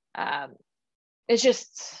 It's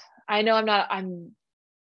just, I'm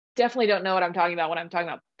definitely don't know what I'm talking about when I'm talking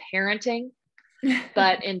about parenting,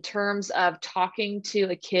 but in terms of talking to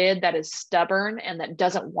a kid that is stubborn and that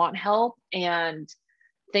doesn't want help and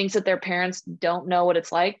thinks that their parents don't know what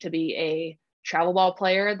it's like to be a travel ball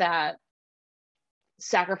player that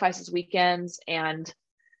sacrifices weekends and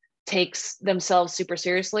takes themselves super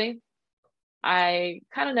seriously, I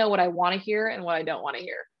kind of know what I want to hear and what I don't want to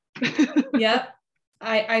hear. Yep.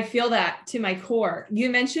 I feel that to my core. You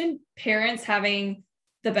mentioned parents having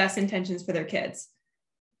the best intentions for their kids.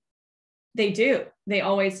 They do. They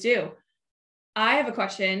always do. I have a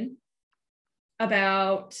question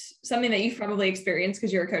about something that you've probably experienced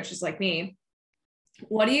because you're a coach just like me.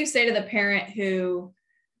 What do you say to the parent who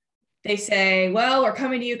they say, well, we're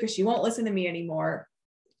coming to you because she won't listen to me anymore?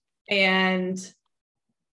 And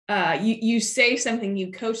you say something,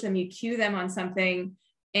 you coach them, you cue them on something,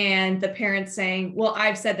 and the parents saying, well,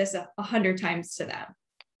 I've said this 100 times to them.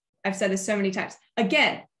 I've said this so many times.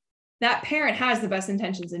 Again, that parent has the best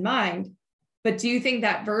intentions in mind, but do you think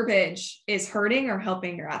that verbiage is hurting or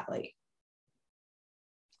helping your athlete?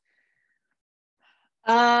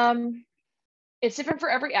 It's different for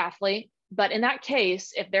every athlete, but in that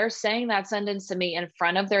case, if they're saying that sentence to me in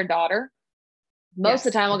front of their daughter, most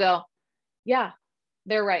of the time I'll go, yeah,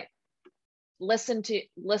 they're right. Listen to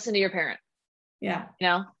your parent. Yeah. You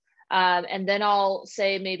know? And then I'll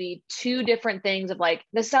say maybe two different things of like,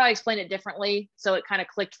 this is how I explain it differently. So it kind of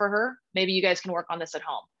clicked for her. Maybe you guys can work on this at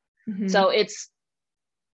home. Mm-hmm. So it's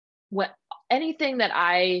anything that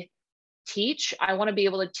I teach, I want to be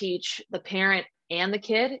able to teach the parent and the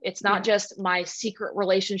kid. It's not just my secret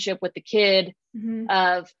relationship with the kid mm-hmm.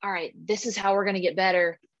 of, all right, this is how we're going to get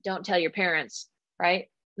better. Don't tell your parents, right?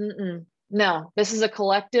 No, this is a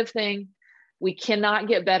collective thing. We cannot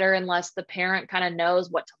get better unless the parent kind of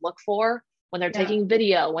knows what to look for when they're taking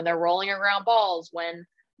video, when they're rolling around balls, when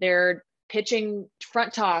they're pitching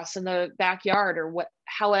front toss in the backyard, or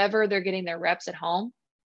however they're getting their reps at home.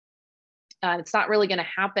 It's not really going to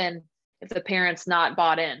happen if the parent's not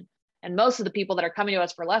bought in. And most of the people that are coming to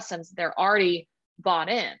us for lessons, they're already bought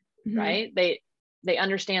in, mm-hmm. right? They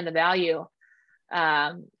understand the value.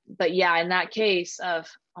 But yeah, in that case of,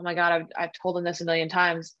 oh my God, I've told them this a million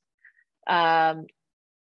times.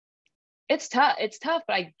 It's tough,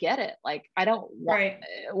 but I get it. Like, I don't want,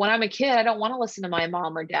 when I'm a kid, I don't want to listen to my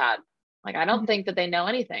mom or dad. Like, I don't mm-hmm. think that they know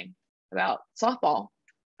anything about softball,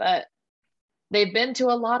 but they've been to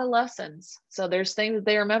a lot of lessons. So there's things that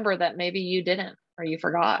they remember that maybe you didn't, or you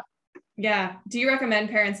forgot. Yeah. Do you recommend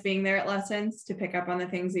parents being there at lessons to pick up on the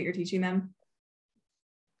things that you're teaching them?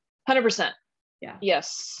 100%. Yeah.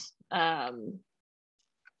 Yes.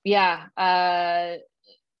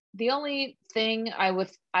 The only thing I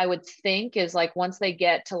would think is like, once they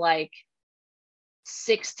get to like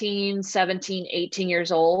 16, 17, 18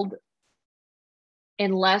 years old,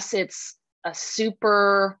 unless it's a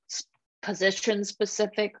super position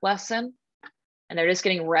specific lesson and they're just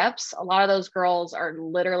getting reps, a lot of those girls are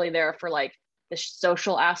literally there for like the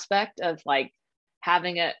social aspect of like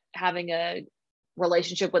having a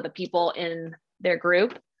relationship with the people in their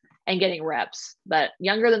group and getting reps. But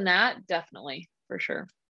younger than that, definitely, for sure.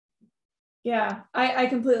 Yeah, I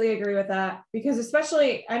completely agree with that, because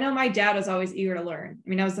especially, I know my dad was always eager to learn. I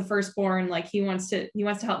mean, I was the firstborn, like he wants to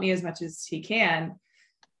help me as much as he can.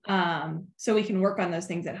 So we can work on those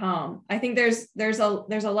things at home. I think there's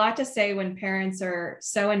a lot to say when parents are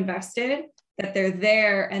so invested that they're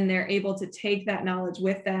there and they're able to take that knowledge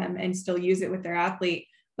with them and still use it with their athlete.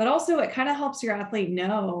 But also it kind of helps your athlete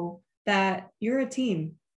know that you're a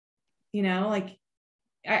team, like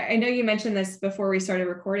I know you mentioned this before we started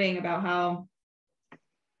recording about how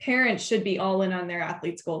parents should be all in on their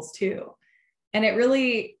athletes' goals too. And it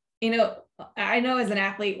really, I know as an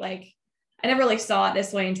athlete, like I never really saw it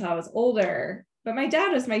this way until I was older, but my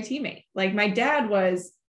dad was my teammate. Like my dad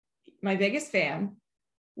was my biggest fan,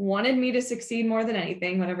 wanted me to succeed more than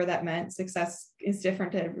anything, whatever that meant. Success is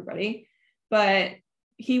different to everybody, but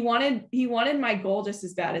he wanted my goal just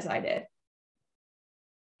as bad as I did.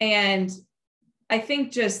 And I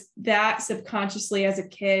think just that subconsciously as a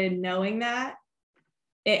kid, knowing that,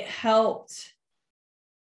 it helped,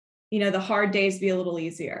 the hard days be a little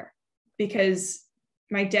easier, because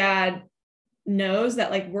my dad knows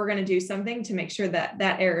that like we're going to do something to make sure that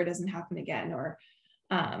that error doesn't happen again, or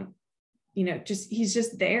he's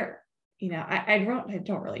just there. I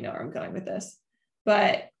don't really know where I'm going with this,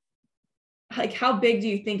 but like, how big do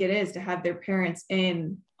you think it is to have their parents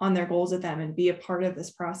in on their goals with them and be a part of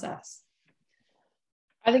this process?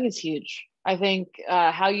 I think it's huge. I think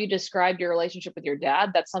how you described your relationship with your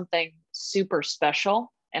dad, that's something super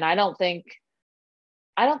special. And I don't think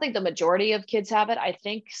the majority of kids have it. I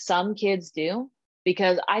think some kids do,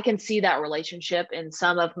 because I can see that relationship in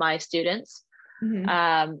some of my students.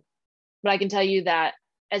 Mm-hmm. But I can tell you that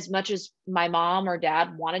as much as my mom or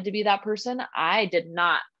dad wanted to be that person, I did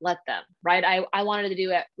not let them, right? I wanted to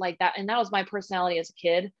do it like that. And that was my personality as a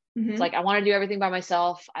kid. Mm-hmm. It's like, I want to do everything by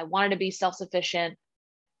myself. I wanted to be self-sufficient.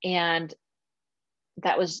 And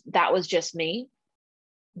that was just me.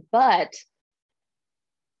 But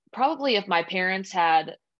probably if my parents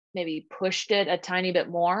had maybe pushed it a tiny bit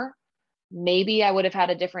more, maybe I would have had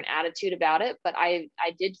a different attitude about it. But I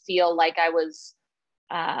did feel like I was,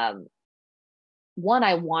 one,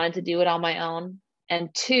 I wanted to do it on my own. And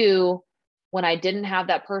two, when I didn't have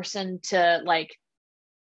that person to like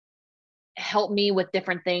help me with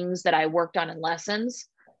different things that I worked on in lessons,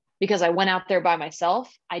 because I went out there by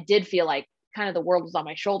myself, I did feel like kind of the world was on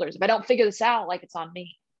my shoulders. If I don't figure this out, like it's on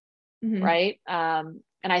me. Mm-hmm. Right.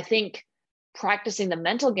 And I think practicing the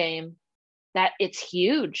mental game, that it's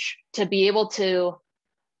huge to be able to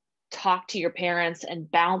talk to your parents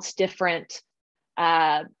and bounce different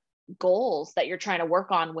goals that you're trying to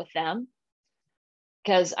work on with them.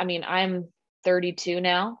 Because I mean, I'm 32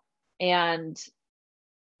 now, and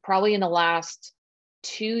probably in the last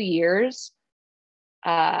 2 years,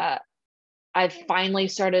 I've finally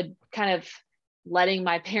started kind of letting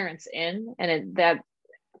my parents in, and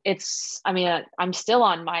I mean, I'm still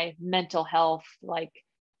on my mental health, like,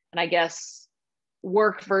 and I guess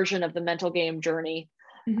work version of the mental game journey,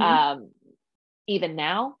 even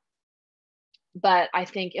now. But I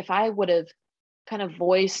think if I would have kind of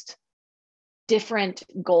voiced different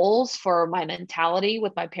goals for my mentality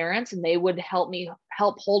with my parents, and they would help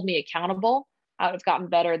hold me accountable, I would have gotten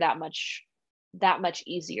better that much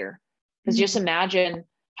easier. Because just imagine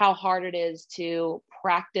how hard it is to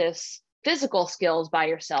practice physical skills by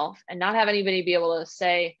yourself and not have anybody be able to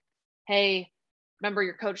say, hey, remember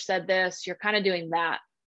your coach said this, you're kind of doing that,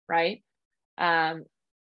 right? And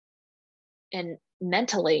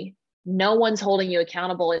mentally, no one's holding you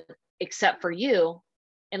accountable except for you,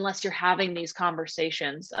 unless you're having these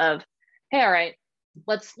conversations of, hey, all right,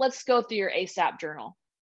 let's go through your ASAP journal,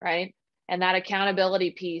 right? And that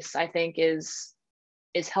accountability piece, I think, is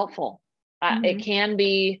helpful. It can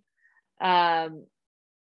be, or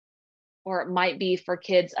it might be for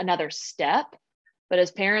kids another step, but as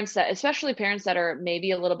parents, especially parents that are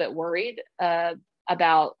maybe a little bit worried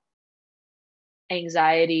about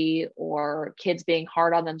anxiety or kids being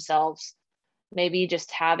hard on themselves, maybe just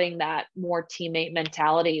having that more teammate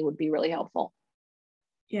mentality would be really helpful.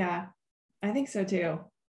 Yeah, I think so too.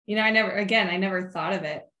 You know, I never thought of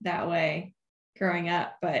it that way growing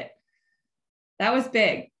up, but that was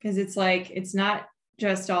big, because it's like, it's not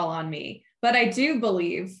just all on me. But I do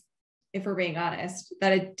believe, if we're being honest,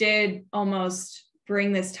 that it did almost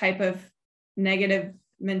bring this type of negative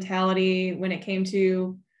mentality when it came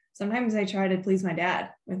to, sometimes I try to please my dad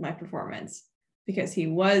with my performance because he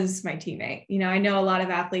was my teammate. You know, I know a lot of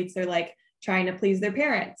athletes, they're like trying to please their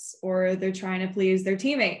parents, or they're trying to please their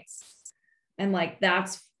teammates. And like,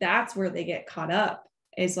 that's where they get caught up,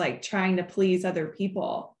 is like trying to please other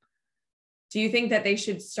people. Do you think that they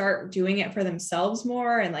should start doing it for themselves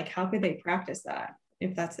more? And like, how could they practice that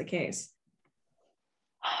if that's the case?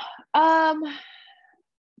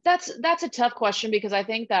 That's a tough question, because I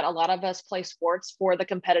think that a lot of us play sports for the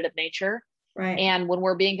competitive nature. Right. And when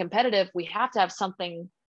we're being competitive, we have to have something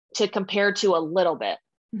to compare to a little bit.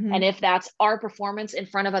 And if that's our performance in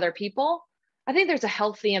front of other people, I think there's a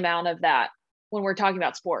healthy amount of that when we're talking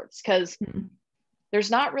about sports, because there's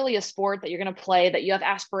not really a sport that you're going to play that you have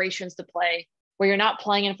aspirations to play where you're not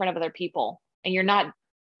playing in front of other people, and you're not,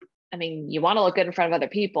 I mean, you want to look good in front of other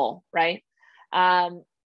people, right? I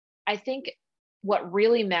think what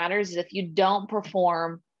really matters is if you don't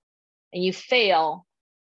perform and you fail,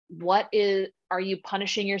 are you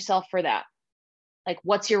punishing yourself for that? Like,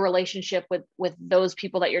 what's your relationship with those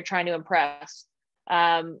people that you're trying to impress?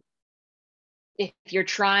 If you're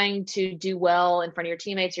trying to do well in front of your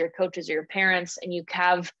teammates, your coaches, or your parents, and you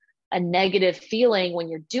have a negative feeling when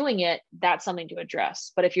you're doing it, that's something to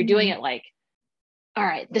address. But if you're doing it like, all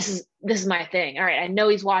right, this is my thing. All right, I know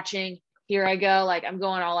he's watching. Here I go. Like, I'm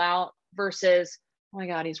going all out, versus, oh my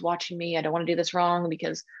God, he's watching me. I don't want to do this wrong,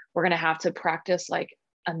 because we're going to have to practice like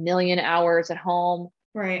 1,000,000 hours at home.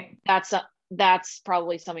 Right. That's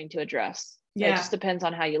probably something to address. Yeah. It just depends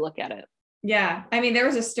on how you look at it. Yeah. I mean, there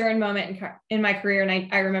was a stern moment in my career, and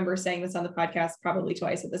I remember saying this on the podcast probably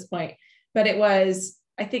twice at this point, but it was,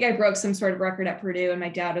 I think I broke some sort of record at Purdue, and my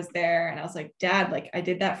dad was there, and I was like, Dad, like, I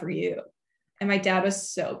did that for you. And my dad was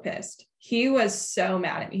so pissed. He was so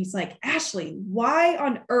mad at me. He's like, Ashley, why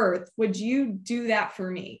on earth would you do that for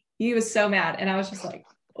me? He was so mad. And I was just like,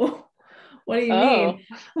 oh, what do you mean?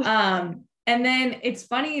 And then it's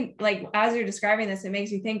funny, like, as you're describing this, it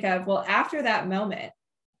makes you think of, well, after that moment,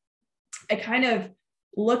 I kind of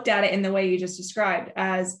looked at it in the way you just described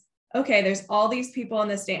as, okay, there's all these people in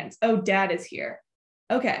the stands. Oh, Dad is here.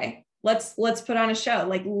 Okay, let's put on a show.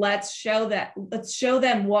 Like, let's show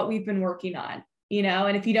them what we've been working on, you know?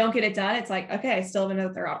 And if you don't get it done, it's like, okay, I still have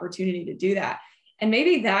another opportunity to do that. And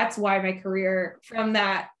maybe that's why my career from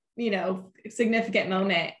that, you know, significant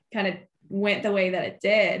moment kind of went the way that it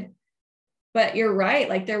did. But you're right.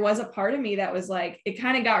 Like, there was a part of me that was like, it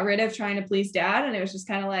kind of got rid of trying to please Dad. And it was just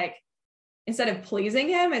kind of like, instead of pleasing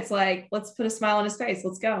him, it's like, let's put a smile on his face.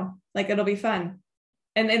 Let's go. Like, it'll be fun.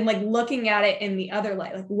 And then like looking at it in the other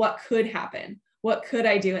light, like, what could happen? What could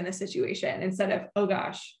I do in this situation? Instead of, oh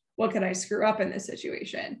gosh, what could I screw up in this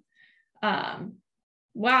situation?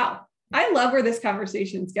 Wow. I love where this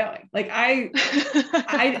conversation's going. Like I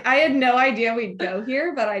had no idea we'd go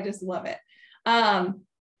here, but I just love it.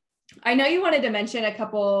 I know you wanted to mention a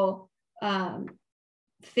couple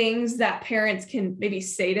things that parents can maybe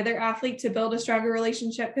say to their athlete to build a stronger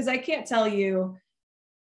relationship, because I can't tell you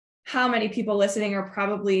how many people listening are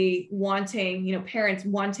probably wanting, parents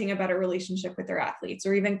wanting a better relationship with their athletes,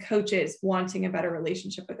 or even coaches wanting a better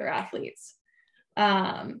relationship with their athletes.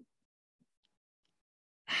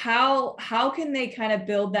 How can they kind of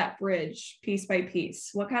build that bridge piece by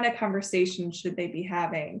piece? What kind of conversations should they be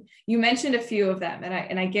having? You mentioned a few of them,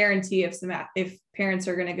 and I guarantee if parents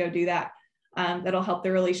are going to go do that, that'll help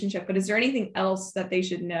their relationship. But is there anything else that they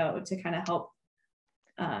should know to kind of help?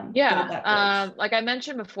 Like I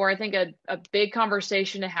mentioned before, I think a big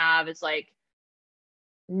conversation to have is like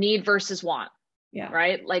need versus want. Yeah.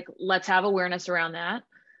 Right. Like, let's have awareness around that.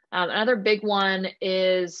 Another big one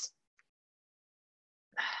is,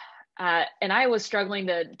 and I was struggling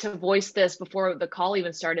to voice this before the call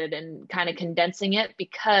even started, and kind of condensing it,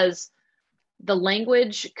 because the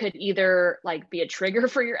language could either like be a trigger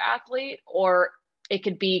for your athlete, or it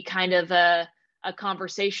could be kind of a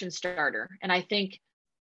conversation starter. And I think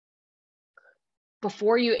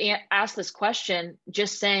before you ask this question,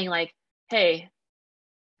 just saying like, hey,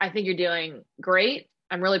 I think you're doing great.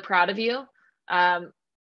 I'm really proud of you.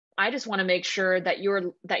 I just want to make sure that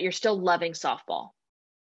you're still loving softball.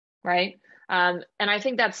 Right. And I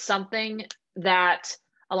think that's something that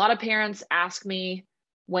a lot of parents ask me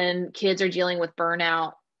when kids are dealing with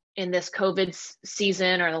burnout in this COVID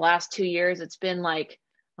season, or the last 2 years. It's been like,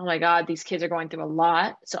 oh my God, these kids are going through a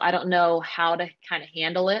lot. So I don't know how to kind of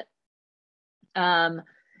handle it.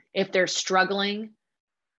 If they're struggling,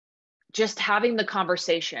 just having the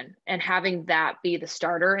conversation and having that be the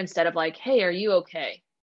starter, instead of like, hey, are you okay?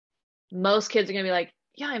 Most kids are going to be like,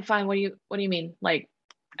 yeah, I'm fine. What do you mean? Like,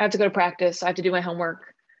 I have to go to practice. I have to do my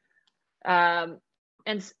homework. And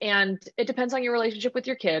it depends on your relationship with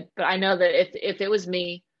your kid. But I know that if it was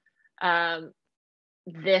me,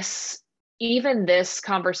 this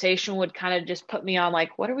conversation would kind of just put me on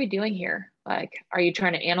like, what are we doing here? Like, are you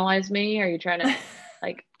trying to analyze me? Are you trying to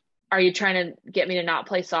like, are you trying to get me to not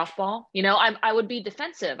play softball? I would be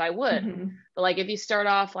defensive. I would. Mm-hmm. But like, if you start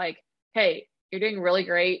off like, hey, you're doing really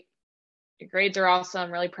great. Your grades are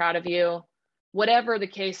awesome. Really proud of you. Whatever the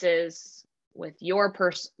case is with your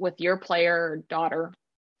player or daughter,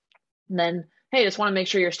 and then, hey, just want to make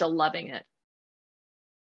sure you're still loving it.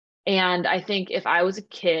 And I think if I was a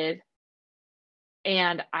kid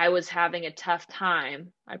and I was having a tough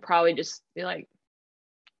time, I'd probably just be like,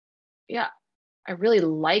 yeah, I really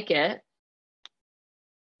like it.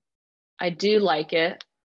 I do like it,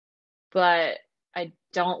 but I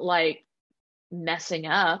don't like messing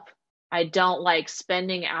up. I don't like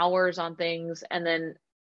spending hours on things and then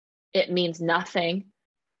it means nothing.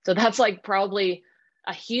 So that's like probably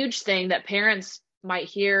a huge thing that parents might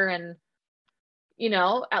hear. And,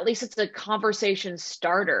 at least it's a conversation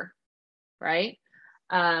starter, right?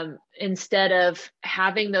 Instead of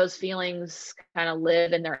having those feelings kind of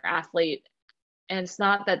live in their athlete. And it's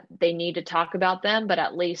not that they need to talk about them, but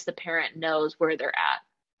at least the parent knows where they're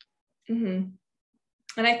at. Mm-hmm.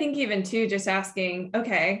 And I think even too, just asking,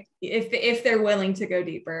 okay, if they're willing to go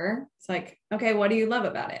deeper, it's like, okay, what do you love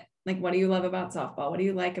about it? Like, what do you love about softball? What do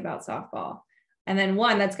you like about softball? And then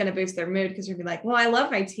one, that's going to boost their mood, because you're gonna be like, well, I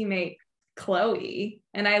love my teammate Chloe,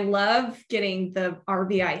 and I love getting the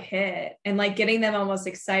RBI hit, and like getting them almost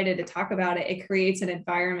excited to talk about it. It creates an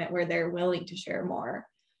environment where they're willing to share more.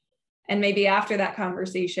 And maybe after that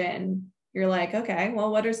conversation, you're like, okay,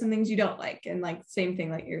 well, what are some things you don't like? And like, same thing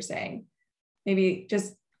like you're saying, maybe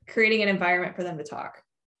just creating an environment for them to talk.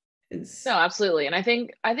 No, absolutely. And I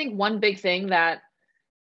think one big thing that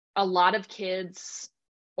a lot of kids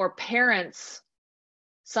or parents,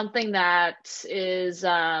 something that is,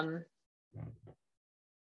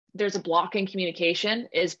 there's a block in communication,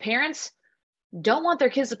 is parents don't want their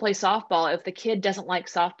kids to play softball if the kid doesn't like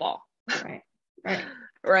softball. Right. Right.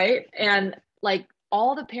 Right. And like,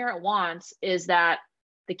 all the parent wants is that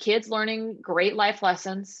the kid's learning great life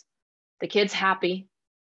lessons, the kid's happy,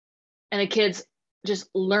 and the kid's just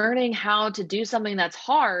learning how to do something that's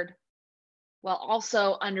hard, while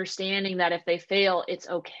also understanding that if they fail, it's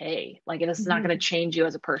okay. Like, it's not going to change you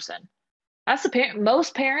as a person. That's the parent.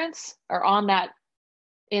 Most parents are on that,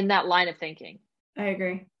 in that line of thinking. I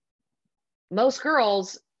agree. Most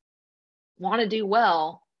girls want to do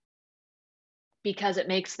well because it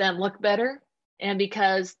makes them look better, and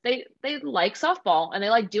because they like softball and they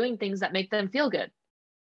like doing things that make them feel good.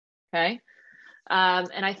 Okay.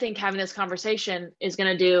 And I think having this conversation is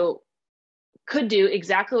could do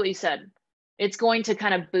exactly what you said. it's going to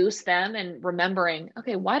kind of boost them and remembering,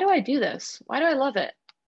 okay, why do I do this? Why do I love it?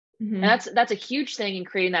 Mm-hmm. And that's a huge thing in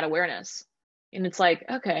creating that awareness. And it's like,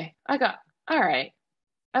 okay, all right,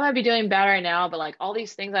 I might be doing bad right now, but like all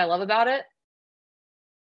these things I love about it,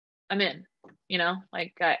 I'm in,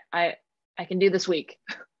 like I can do this week.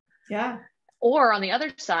 Yeah. Or on the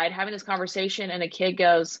other side, having this conversation and a kid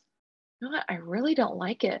goes, you know what, I really don't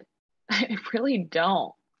like it. I really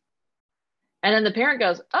don't. And then the parent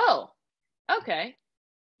goes, oh, okay,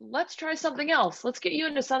 let's try something else. Let's get you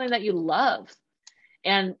into something that you love.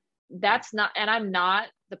 And I'm not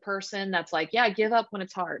the person that's like, yeah, give up when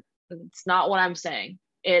it's hard. It's not what I'm saying.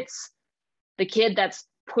 It's the kid that's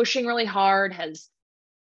pushing really hard, has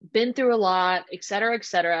been through a lot, et cetera, et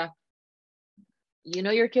cetera. You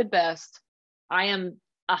know your kid best. I am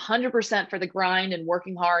 100% for the grind and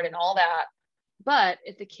working hard and all that. But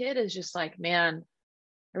if the kid is just like, man,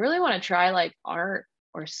 I really want to try like art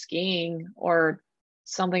or skiing or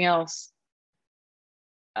something else.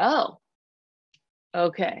 Oh,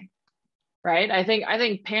 okay. Right. I think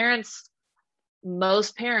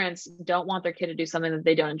most parents don't want their kid to do something that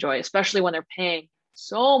they don't enjoy, especially when they're paying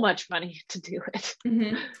so much money to do it.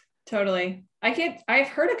 Mm-hmm. Totally. I've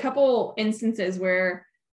heard a couple instances where,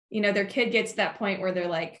 their kid gets to that point where they're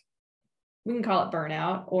like, we can call it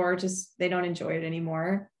burnout, or just they don't enjoy it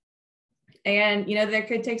anymore. And, their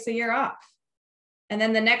kid takes a year off. And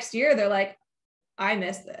then the next year they're like, I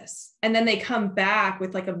miss this. And then they come back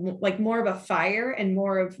with like more of a fire and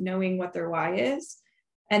more of knowing what their why is.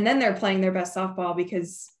 And then they're playing their best softball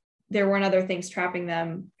because there weren't other things trapping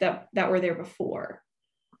them that were there before.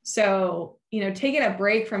 So, taking a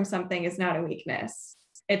break from something is not a weakness.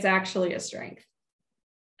 It's actually a strength.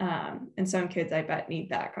 And some kids, I bet, need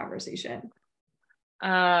that conversation.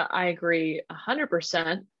 I agree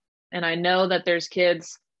 100%. And I know that there's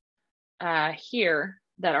kids here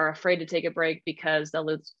that are afraid to take a break because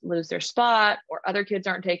they'll lose their spot, or other kids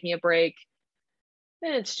aren't taking a break.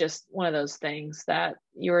 And it's just one of those things that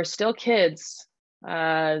you're still kids.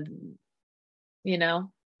 Like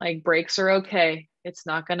breaks are okay. It's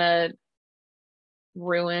not going to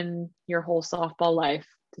ruin your whole softball life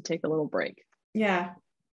to take a little break. Yeah.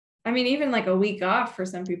 I mean, even like a week off for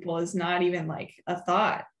some people is not even like a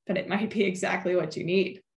thought, but it might be exactly what you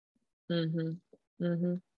need. Mm-hmm.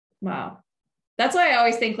 Mm-hmm. Wow. That's why I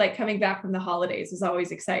always think like coming back from the holidays is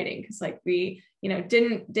always exciting, because like we,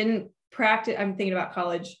 didn't practice. I'm thinking about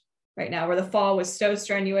college right now, where the fall was so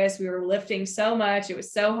strenuous. We were lifting so much. It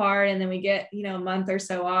was so hard. And then we get, a month or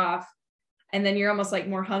so off. And then you're almost like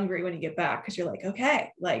more hungry when you get back, because you're like,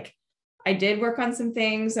 okay, like I did work on some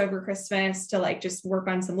things over Christmas to like just work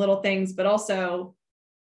on some little things, but also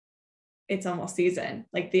it's almost season.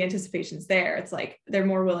 Like the anticipation's there. It's like they're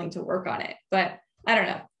more willing to work on it. But I don't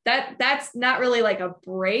know. That's not really like a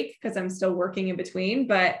break, because I'm still working in between,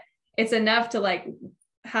 but it's enough to like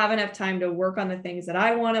have enough time to work on the things that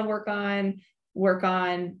I want to work on,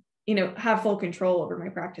 have full control over my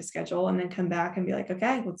practice schedule, and then come back and be like,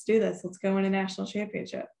 okay, let's do this. Let's go win a national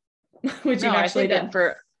championship, which you've actually done.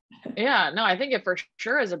 I think it for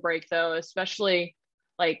sure is a break though, especially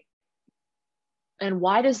like, and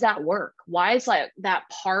why does that work? Why is like that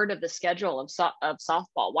part of the schedule of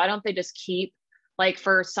softball? Why don't they just keep, like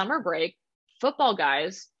for summer break, football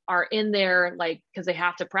guys are in there like, because they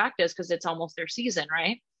have to practice because it's almost their season,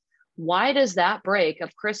 right? Why does that break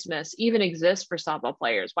of Christmas even exist for softball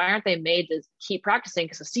players? Why aren't they made to keep practicing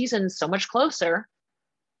because the season's so much closer?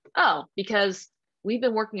 Oh, because we've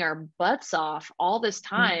been working our butts off all this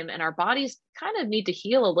time, and our bodies kind of need to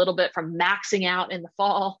heal a little bit from maxing out in the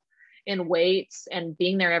fall in weights and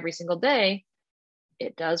being there every single day.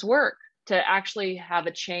 It does work to actually have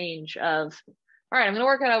a change of, all right, I'm going to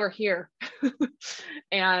work out over here.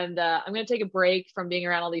 And I'm going to take a break from being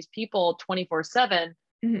around all these people 24/7,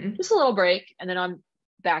 just a little break. And then I'm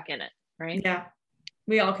back in it. Right. Yeah.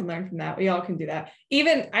 We all can learn from that. We all can do that.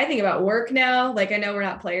 Even I think about work now, like I know we're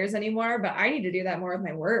not players anymore, but I need to do that more with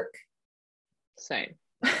my work. Same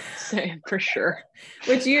for sure.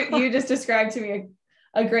 Which you just described to me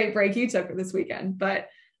a great break you took this weekend, but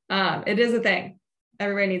it is a thing.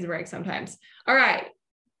 Everybody needs a break sometimes. All right.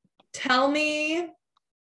 Tell me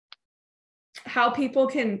how people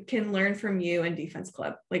can learn from you in Defense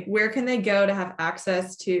Club. Like where can they go to have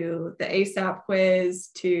access to the ASAP quiz,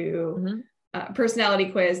 to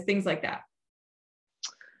personality quiz, things like that?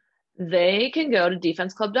 They can go to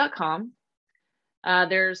defenseclub.com.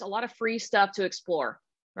 There's a lot of free stuff to explore,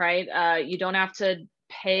 right? You don't have to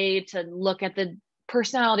pay to look at the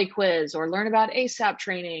personality quiz or learn about ASAP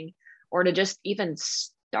training, or to just even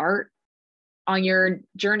start on your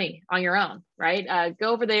journey on your own, right?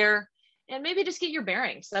 Go over there and maybe just get your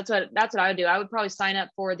bearings. That's what I would do. I would probably sign up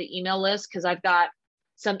for the email list, because I've got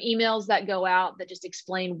some emails that go out that just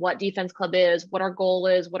explain what Defense Club is, what our goal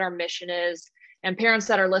is, what our mission is. And parents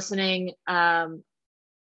that are listening, what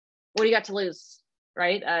do you got to lose,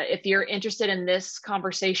 right? If you're interested in this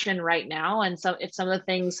conversation right now, and if some of the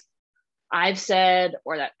things I've said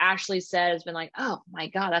or that Ashley said has been like, oh my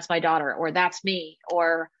God, that's my daughter, or that's me,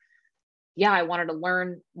 or yeah, I wanted to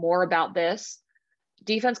learn more about this.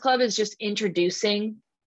 Defense Club is just introducing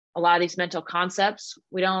a lot of these mental concepts.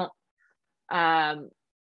 We don't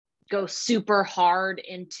go super hard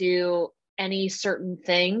into any certain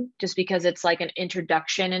thing just because it's like an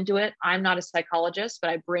introduction into it. I'm not a psychologist, but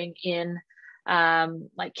I bring in,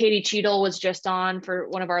 like Katie Cheadle was just on for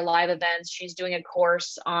one of our live events. She's doing a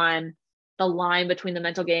course on the line between the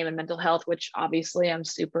mental game and mental health, which obviously I'm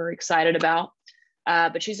super excited about.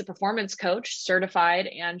 But she's a performance coach, certified,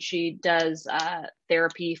 and she does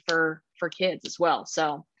therapy for kids as well.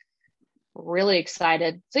 So really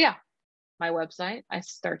excited. So yeah, my website. I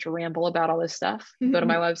start to ramble about all this stuff. Go to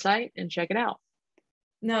my website and check it out.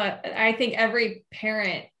 No, I think every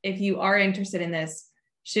parent, if you are interested in this,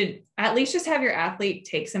 should at least just have your athlete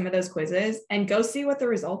take some of those quizzes and go see what the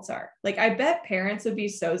results are. Like, I bet parents would be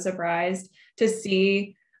so surprised to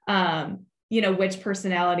see, which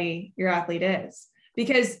personality your athlete is,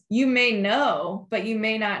 because you may know, but you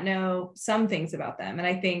may not know some things about them. And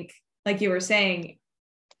I think, like you were saying,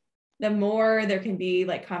 the more there can be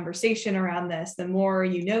like conversation around this, the more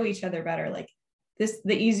you know each other better, like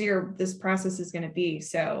the easier this process is going to be.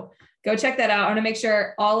 So go check that out. I want to make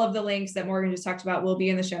sure all of the links that Morgan just talked about will be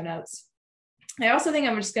in the show notes. I also think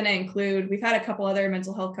I'm just going to include, we've had a couple other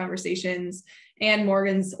mental health conversations, and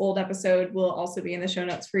Morgan's old episode will also be in the show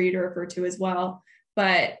notes for you to refer to as well.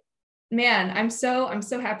 But man, I'm so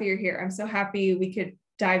happy you're here. I'm so happy we could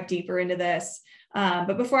dive deeper into this.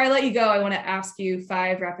 But before I let you go, I want to ask you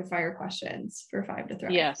 5 rapid fire questions for 5 to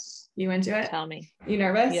Thrive. Yes. You into it? Tell me. You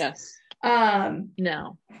nervous? Yes.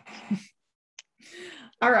 No.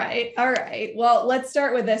 All right. Well, let's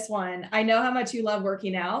start with this one. I know how much you love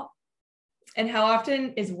working out, and how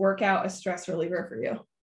often is workout a stress reliever for you?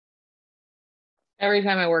 Every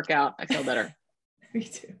time I work out, I feel better. Me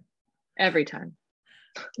too. Every time.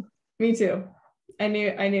 Me too. I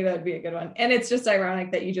knew that would be a good one. And it's just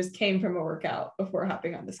ironic that you just came from a workout before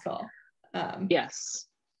hopping on this call. Yes.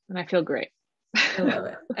 And I feel great. I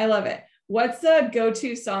love it. What's a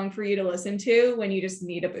go-to song for you to listen to when you just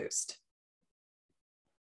need a boost?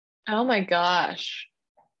 Oh my gosh.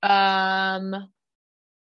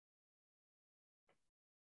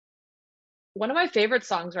 One of my favorite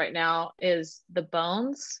songs right now is The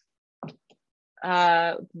Bones.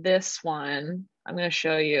 This one, I'm going to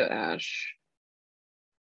show you, Ash.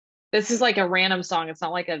 This is like a random song. It's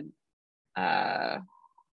not like an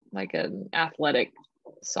athletic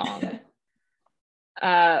song.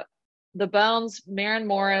 The Bones, Maren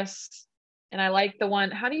Morris, and I like the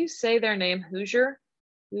one, how do you say their name? Hoosier?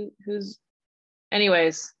 Who's,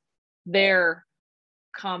 anyways, their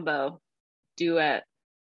combo duet.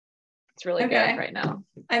 It's really good right now.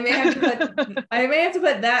 I may have to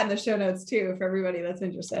put that in the show notes too for everybody that's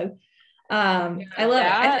interested. I love it.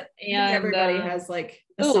 I think everybody has like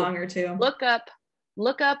a song or two.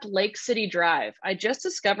 Look up Lake City Drive. I just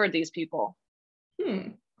discovered these people.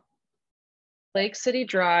 Lake City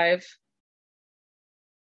Drive.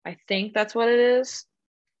 I think that's what it is.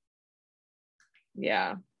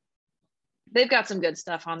 Yeah. They've got some good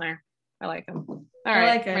stuff on there. I like them. All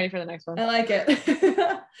right. Ready for the next one. I like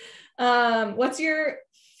it. What's your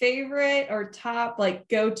favorite or top like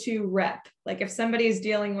go-to rep? Like if somebody's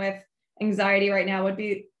dealing with anxiety right now, would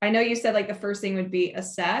be, I know you said like the first thing would be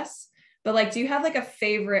assess, but like, do you have like a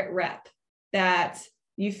favorite rep that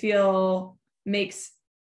you feel makes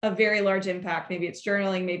a very large impact? Maybe it's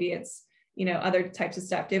journaling, maybe it's, other types of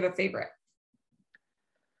stuff. Do you have a favorite?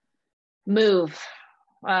 Move.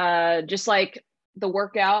 Just like the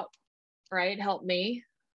workout, right? Help me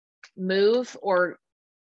move, or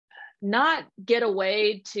not get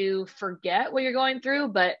away to forget what you're going through.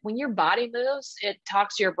 But when your body moves, it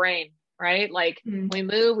talks to your brain, right? Like we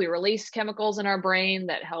move, we release chemicals in our brain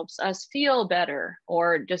that helps us feel better,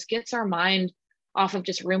 or just gets our mind off of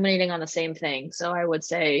just ruminating on the same thing. So I would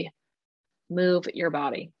say move your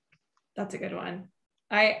body. That's a good one.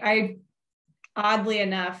 I oddly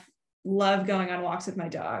enough love going on walks with my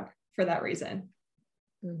dog for that reason.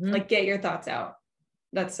 Like get your thoughts out.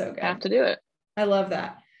 That's so good. Have to do it. I love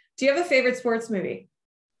that. Do you have a favorite sports movie?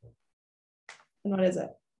 And what is it?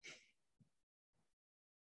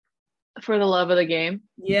 For the Love of the Game.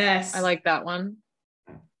 Yes. I like that one.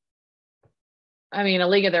 I mean, A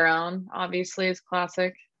League of Their Own, obviously, is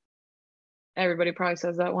classic. Everybody probably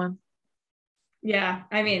says that one. Yeah.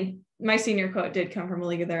 I mean, my senior quote did come from A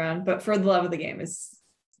League of Their Own, but for the love of the game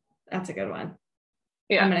that's a good one.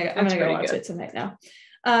 Yeah, I'm gonna go watch it tonight now.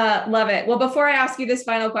 Love it. Well, before I ask you this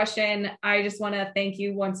final question, I just want to thank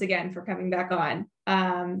you once again for coming back on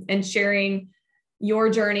and sharing your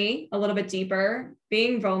journey a little bit deeper,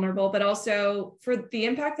 being vulnerable, but also for the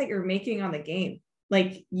impact that you're making on the game.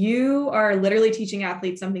 Like, you are literally teaching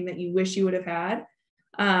athletes something that you wish you would have had.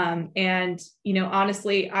 And,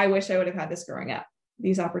 honestly, I wish I would have had this growing up,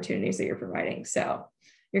 these opportunities that you're providing. So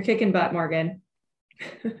you're kicking butt, Morgan.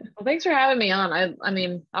 Well, thanks for having me on. I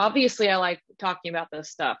mean, obviously I like talking about this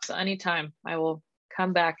stuff. So anytime I will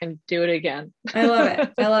come back and do it again. I love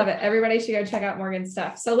it. I love it. Everybody should go check out Morgan's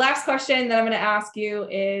stuff. So last question that I'm going to ask you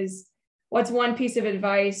is, what's one piece of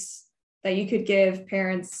advice that you could give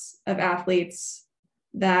parents of athletes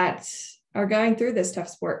that are going through this tough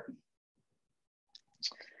sport?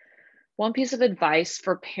 One piece of advice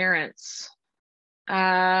for parents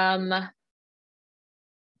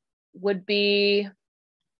would be,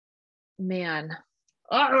 man,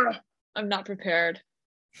 I'm not prepared.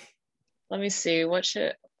 Let me see.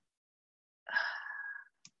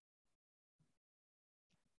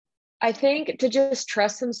 I think to just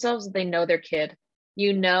trust themselves that they know their kid.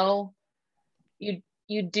 You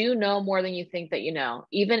do know more than you think that you know.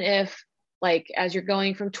 Even if, like, as you're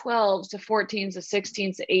going from 12s to 14s to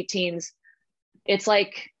 16s to 18s, it's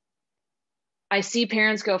like I see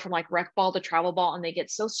parents go from like rec ball to travel ball and they get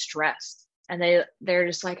so stressed and they're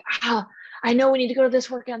just like, I know we need to go to this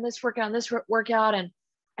workout and this workout and this workout. And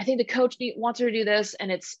I think the coach wants her to do this.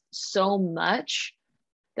 And it's so much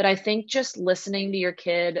that I think just listening to your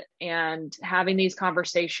kid and having these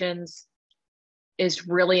conversations is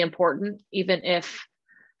really important, even if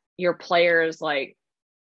your player is like,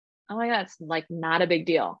 oh my God, it's like not a big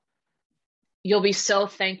deal. You'll be so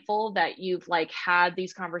thankful that you've like had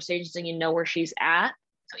these conversations and you know where she's at.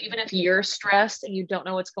 So even if you're stressed and you don't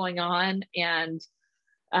know what's going on and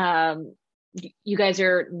you guys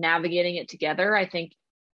are navigating it together, I think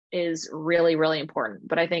is really, really important.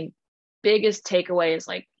 But I think biggest takeaway is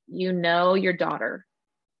like, your daughter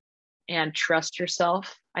and trust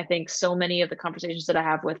yourself. I think so many of the conversations that I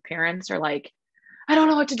have with parents are like, I don't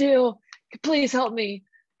know what to do. Please help me.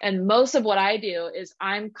 And most of what I do is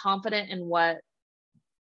I'm confident in what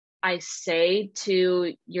I say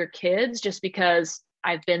to your kids just because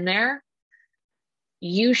I've been there.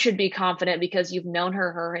 You should be confident because you've known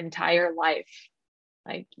her entire life.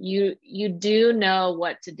 Like you do know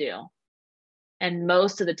what to do. And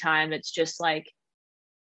most of the time it's just like,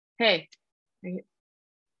 hey,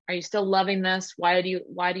 are you still loving this? Why do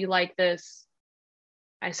you like this?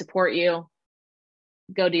 I support you.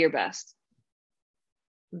 Go do your best.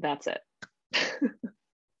 That's it.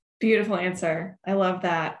 Beautiful answer. I love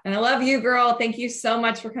that. And I love you, girl. Thank you so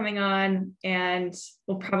much for coming on. And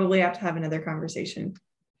we'll probably have to have another conversation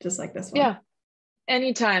just like this one. Yeah.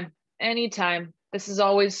 Anytime. This is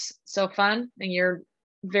always so fun. And you're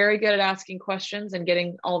very good at asking questions and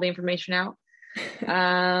getting all the information out.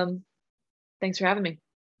 Thanks for having me.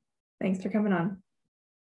 Thanks for coming on.